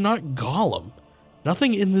 this is not Gollum.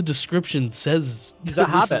 Nothing in the description says he's a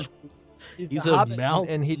hobbit. He's a hobbit,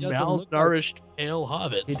 and he doesn't malnourished, pale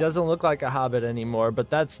hobbit. He doesn't look like a hobbit anymore, but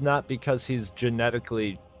that's not because he's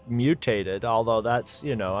genetically mutated. Although that's,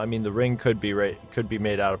 the ring could be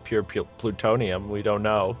made out of pure plutonium. We don't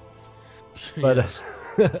know. But,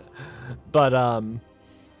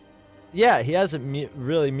 yeah, he hasn't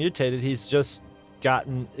really mutated. He's just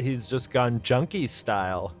gone junkie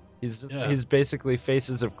style. He's basically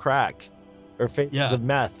faces of crack, or faces of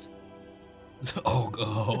meth.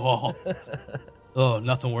 Oh,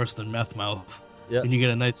 nothing worse than meth mouth. Yep. And you get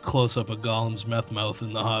a nice close up of Gollum's meth mouth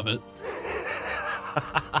in The Hobbit.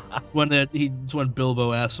 when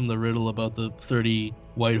Bilbo asks him the riddle about the 30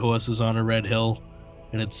 white horses on a red hill,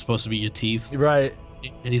 and it's supposed to be your teeth. Right.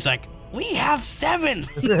 And he's like, "We have 7."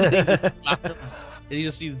 And you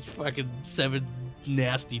just see fucking 7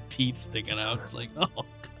 nasty teeth sticking out. It's like, oh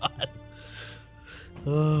god.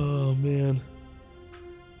 Oh man.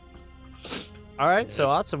 All right, so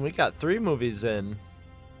awesome. We got 3 movies in.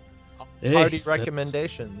 Party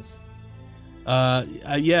recommendations. Yeah,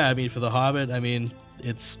 I mean, for The Hobbit, I mean,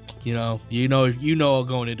 it's you know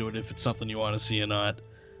going into it if it's something you want to see or not.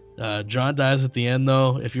 John dies at the end,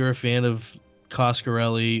 though. If you're a fan of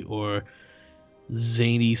Coscarelli or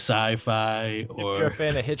zany sci-fi, or if you're a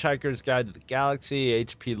fan of Hitchhiker's Guide to the Galaxy,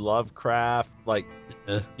 H.P. Lovecraft, like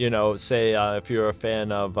say if you're a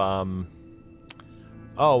fan of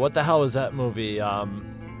what the hell was that movie?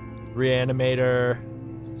 Reanimator.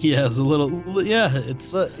 Yeah, it's a little. Yeah,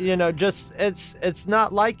 it's just it's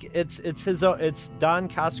not like it's his own. It's Don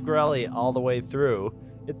Coscarelli all the way through.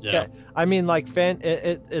 It's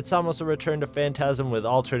it's almost a return to Phantasm with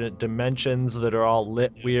alternate dimensions that are all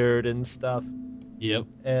lit weird and stuff. Yep.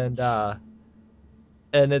 And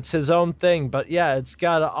it's his own thing, but yeah, it's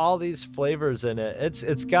got all these flavors in it.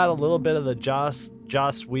 It's got a little bit of the Joss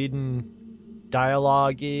Whedon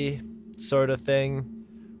dialogue-y sort of thing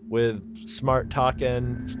with smart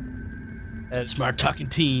talking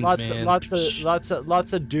teens, man. Lots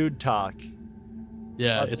of dude talk.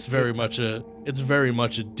 Yeah, it's very much a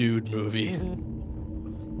dude movie.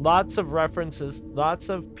 Lots of references, lots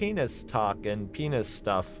of penis talk and penis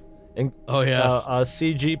stuff. And,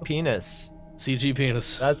 CG penis. CG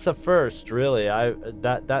penis. That's a first, really.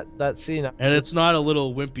 That scene. And it's not a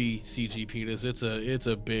little wimpy CG penis. It's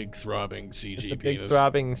a big throbbing CG penis. It's a big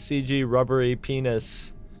throbbing CG rubbery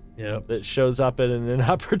penis. Yep. That shows up at an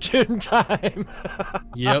inopportune time.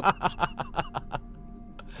 Yep.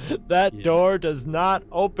 That door does not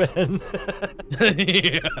open.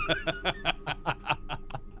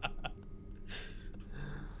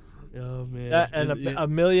 Oh man. And a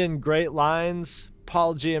million great lines.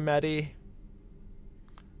 Paul Giamatti.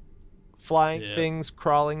 Flying things,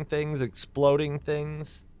 crawling things, exploding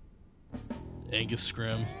things. Angus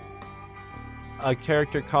Scrimm. A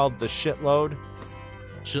character called the Shitload.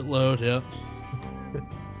 Shitload, yep.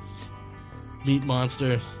 Meat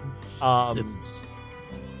Monster. It's just,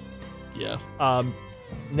 yeah.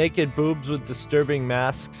 Naked boobs with disturbing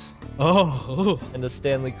masks. Oh. And a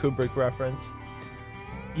Stanley Kubrick reference.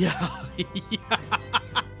 Yeah. Yeah. I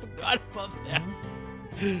forgot about that.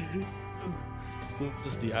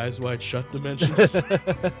 Just the eyes wide shut dimension.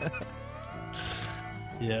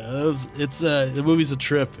 Yeah, the movie's a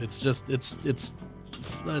trip. It's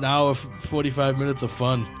an hour 45 minutes of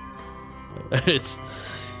fun.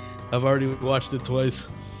 I've already watched it twice.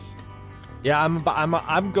 Yeah,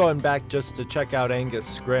 I'm going back just to check out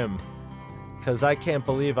Angus Scrimm, because I can't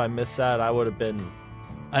believe I missed that. I would have been.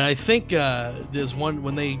 And I think there's one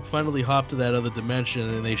when they finally hop to that other dimension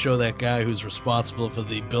and they show that guy who's responsible for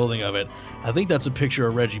the building of it. I think that's a picture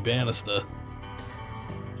of Reggie Bannister.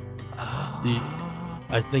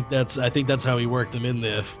 I think that's how he worked him in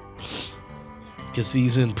there, because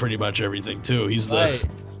he's in pretty much everything too. He's right.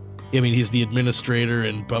 He's the administrator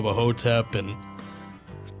in Bubba Hotep, and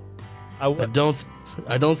I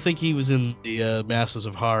don't think he was in the Masters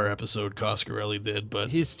of Horror episode Coscarelli did, but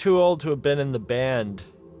he's too old to have been in the band.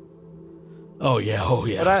 Oh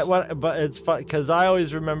yeah. But it's fun because I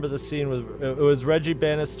always remember the scene with it was Reggie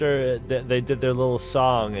Bannister. They did their little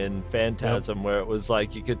song in Phantasm, where it was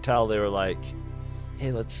like you could tell they were like,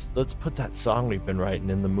 "Hey, let's put that song we've been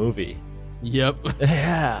writing in the movie." Yep.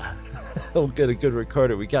 Yeah, we'll get a good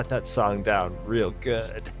recorder. We got that song down real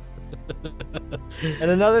good.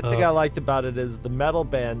 And another thing I liked about it is the metal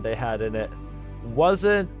band they had in it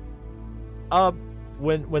wasn't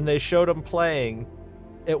when they showed them playing.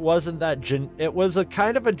 It wasn't that it was a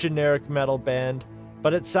kind of a generic metal band,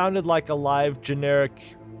 but it sounded like a live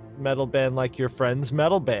generic metal band, like your friend's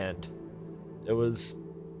metal band. It was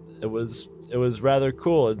rather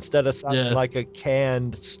cool. Instead of sounding like a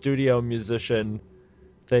canned studio musician,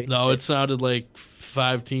 it sounded like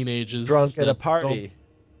 5 teenagers drunk at a party.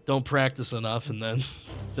 Don't practice enough and then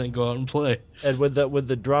go out and play. And with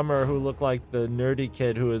the drummer who looked like the nerdy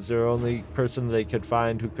kid who was their only person they could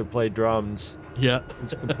find who could play drums. Yeah.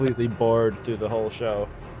 He's completely bored through the whole show.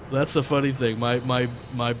 That's the funny thing. My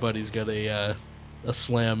buddy's got a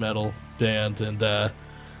slam metal band, and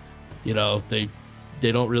they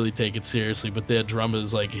don't really take it seriously, but their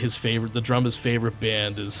drummer's like the drummer's favorite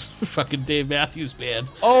band is fucking Dave Matthews Band.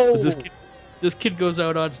 Oh. But this kid goes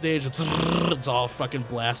out on stage, it's all fucking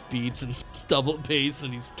blast beats and double bass,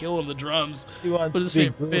 and he's killing the drums. He wants to be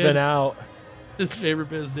grooving out. His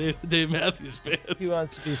favorite band is Dave Matthews Band. He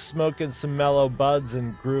wants to be smoking some mellow buds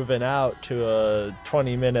and grooving out to a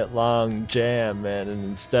 20-minute long jam, man, and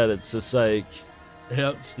instead it's just like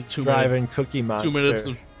he's driving Cookie Monster. 2 minutes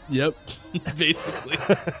of, yep, basically.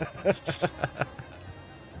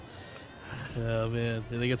 Oh, man.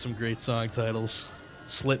 They get some great song titles.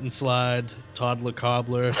 Slit and Slide, Toddler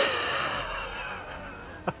Cobbler,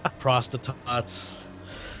 Prostitutes.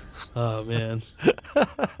 Oh man,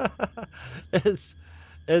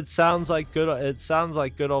 it sounds like good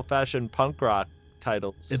old fashioned punk rock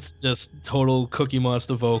titles. It's just total Cookie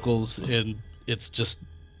Monster vocals, and it's just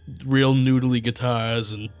real noodly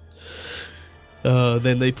guitars, and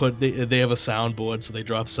then they have a soundboard, so they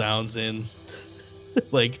drop sounds in,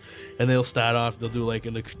 like. And they'll start off. They'll do like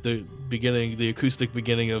in the beginning, the acoustic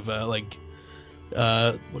beginning of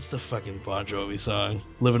what's the fucking Bon Jovi song,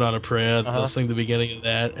 "Living on a Prayer." They'll sing the beginning of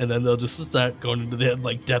that, and then they'll just start going into their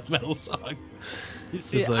like death metal song. You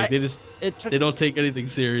see, it's like they don't take anything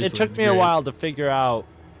seriously. It took me a while to figure out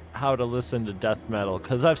how to listen to death metal,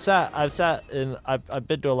 because I've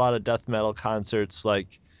been to a lot of death metal concerts,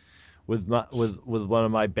 like with one of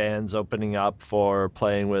my bands opening up for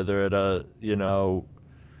playing with her at a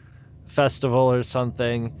festival or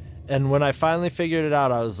something, and when I finally figured it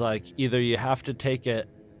out, I was like, either you have to take it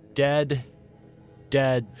dead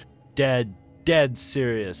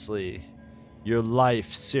seriously, your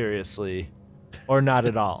life seriously, or not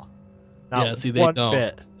at all. Not they one don't.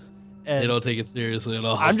 bit. And they don't take it seriously at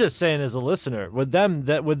all. I'm just saying, as a listener, with them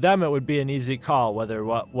it would be an easy call whether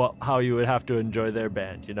how you would have to enjoy their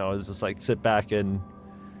band. It's just like sit back and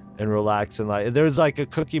relax, and like there was like a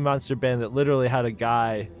Cookie Monster band that literally had a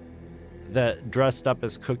guy that dressed up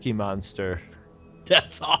as Cookie Monster.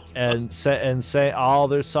 That's awesome. And say all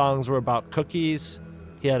their songs were about cookies.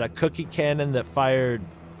 He had a cookie cannon that fired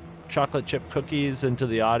chocolate chip cookies into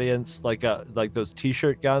the audience, like those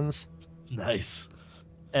T-shirt guns. Nice.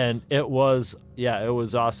 And it was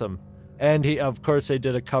awesome. And of course they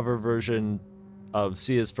did a cover version of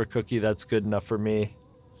 "C is for Cookie, That's Good Enough for Me."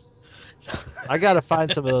 I gotta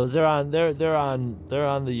find some of those. They're on the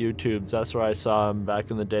YouTubes. That's where I saw him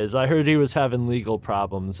back in the days. I heard he was having legal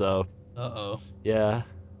problems though. Uh-oh. Yeah.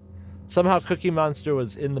 Somehow Cookie Monster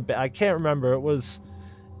was in the I can't remember. It was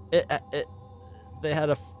they had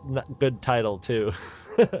a good title too.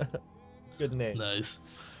 Good name. Nice.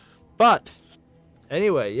 But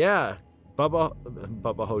anyway, yeah.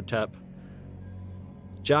 Bubba Hotep.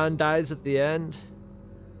 John dies at the end.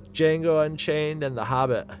 Django Unchained and The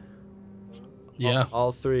Hobbit. Yeah.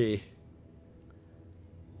 All three.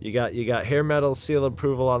 You got Hair Metal seal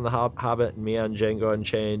approval on The Hobbit and me on Django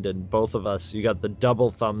Unchained, and both of us, you got the double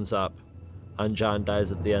thumbs up on John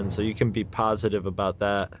Dies at the End, so you can be positive about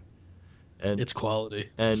that. And It's quality.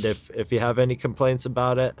 And if you have any complaints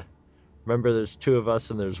about it, remember there's two of us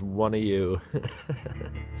and there's one of you.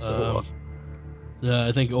 So yeah,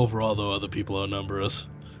 I think overall though other people outnumber us.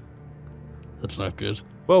 That's not good.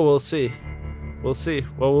 well, we'll see. We'll see.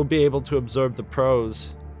 Well, we'll be able to absorb the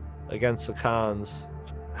pros against the cons.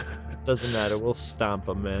 Doesn't matter. We'll stomp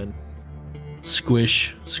them, man.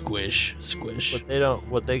 Squish, squish, squish.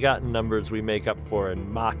 What they got in numbers, we make up for in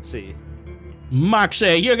moxie.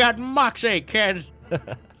 Moxie, you got moxie, kid.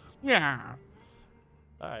 Yeah.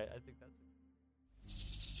 All right, I think that's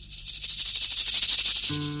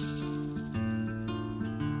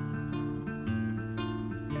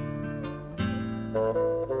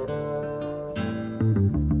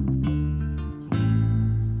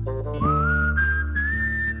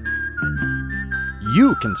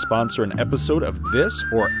You can sponsor an episode of this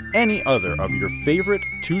or any other of your favorite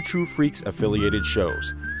Two True Freaks affiliated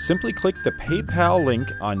shows. Simply click the PayPal link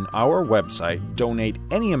on our website, donate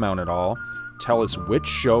any amount at all, tell us which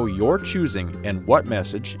show you're choosing and what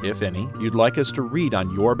message, if any, you'd like us to read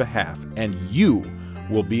on your behalf, and you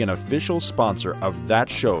will be an official sponsor of that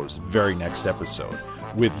show's very next episode,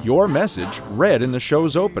 with your message read in the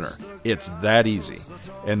show's opener. It's that easy,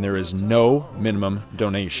 and there is no minimum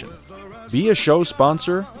donation. Be a show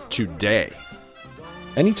sponsor today.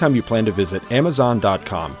 Anytime you plan to visit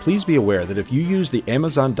Amazon.com, please be aware that if you use the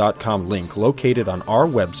Amazon.com link located on our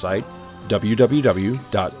website,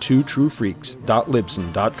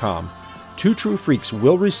 www.twotruefreaks.libsyn.com, Two True Freaks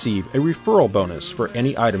will receive a referral bonus for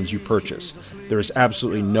any items you purchase. There is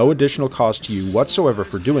absolutely no additional cost to you whatsoever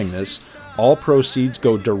for doing this. All proceeds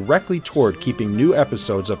go directly toward keeping new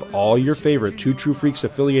episodes of all your favorite Two True Freaks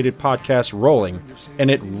affiliated podcasts rolling, and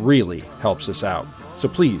it really helps us out. So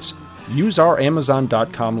please, use our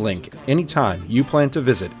Amazon.com link anytime you plan to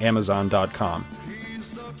visit Amazon.com.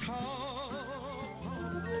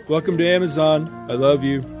 Welcome to Amazon. I love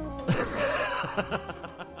you.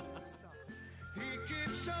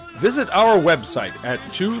 Visit our website at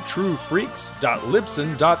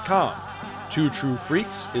twotruefreaks.libsyn.com. Two True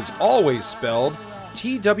Freaks is always spelled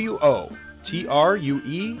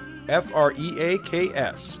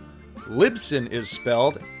TWOTRUEFREAKS. Libsyn is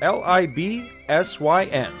spelled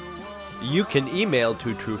LIBSYN. You can email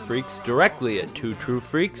Two True Freaks directly at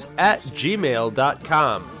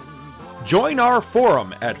twotruefreaks@gmail.com. Join our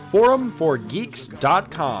forum at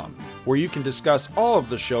forumforgeeks.com, where you can discuss all of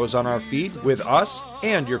the shows on our feed with us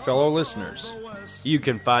and your fellow listeners. You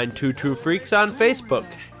can find Two True Freaks on Facebook.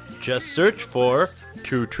 Just search for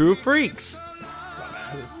Two True Freaks.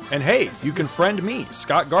 And hey, you can friend me,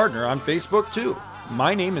 Scott Gardner, on Facebook too.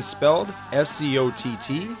 My name is spelled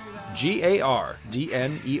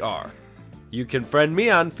SCOTTGARDNER. You can friend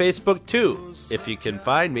me on Facebook too, if you can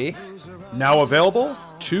find me. Now available,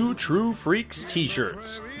 Two True Freaks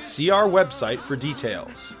t-shirts. See our website for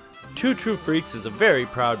details. Two True Freaks is a very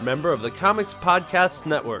proud member of the Comics Podcast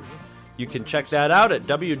Network. You can check that out at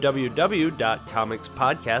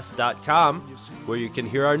www.comicspodcast.com, where you can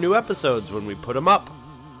hear our new episodes when we put them up.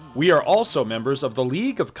 We are also members of the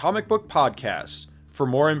League of Comic Book Podcasts. For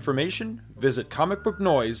more information, visit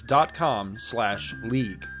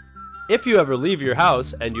comicbooknoise.com/league. If you ever leave your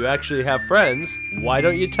house and you actually have friends, why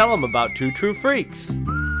don't you tell them about Two True Freaks?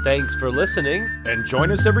 Thanks for listening, and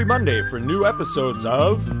join us every Monday for new episodes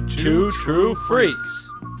of Two True Freaks.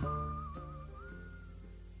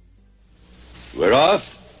 We're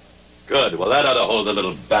off? Good. Well, that ought to hold the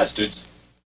little bastards.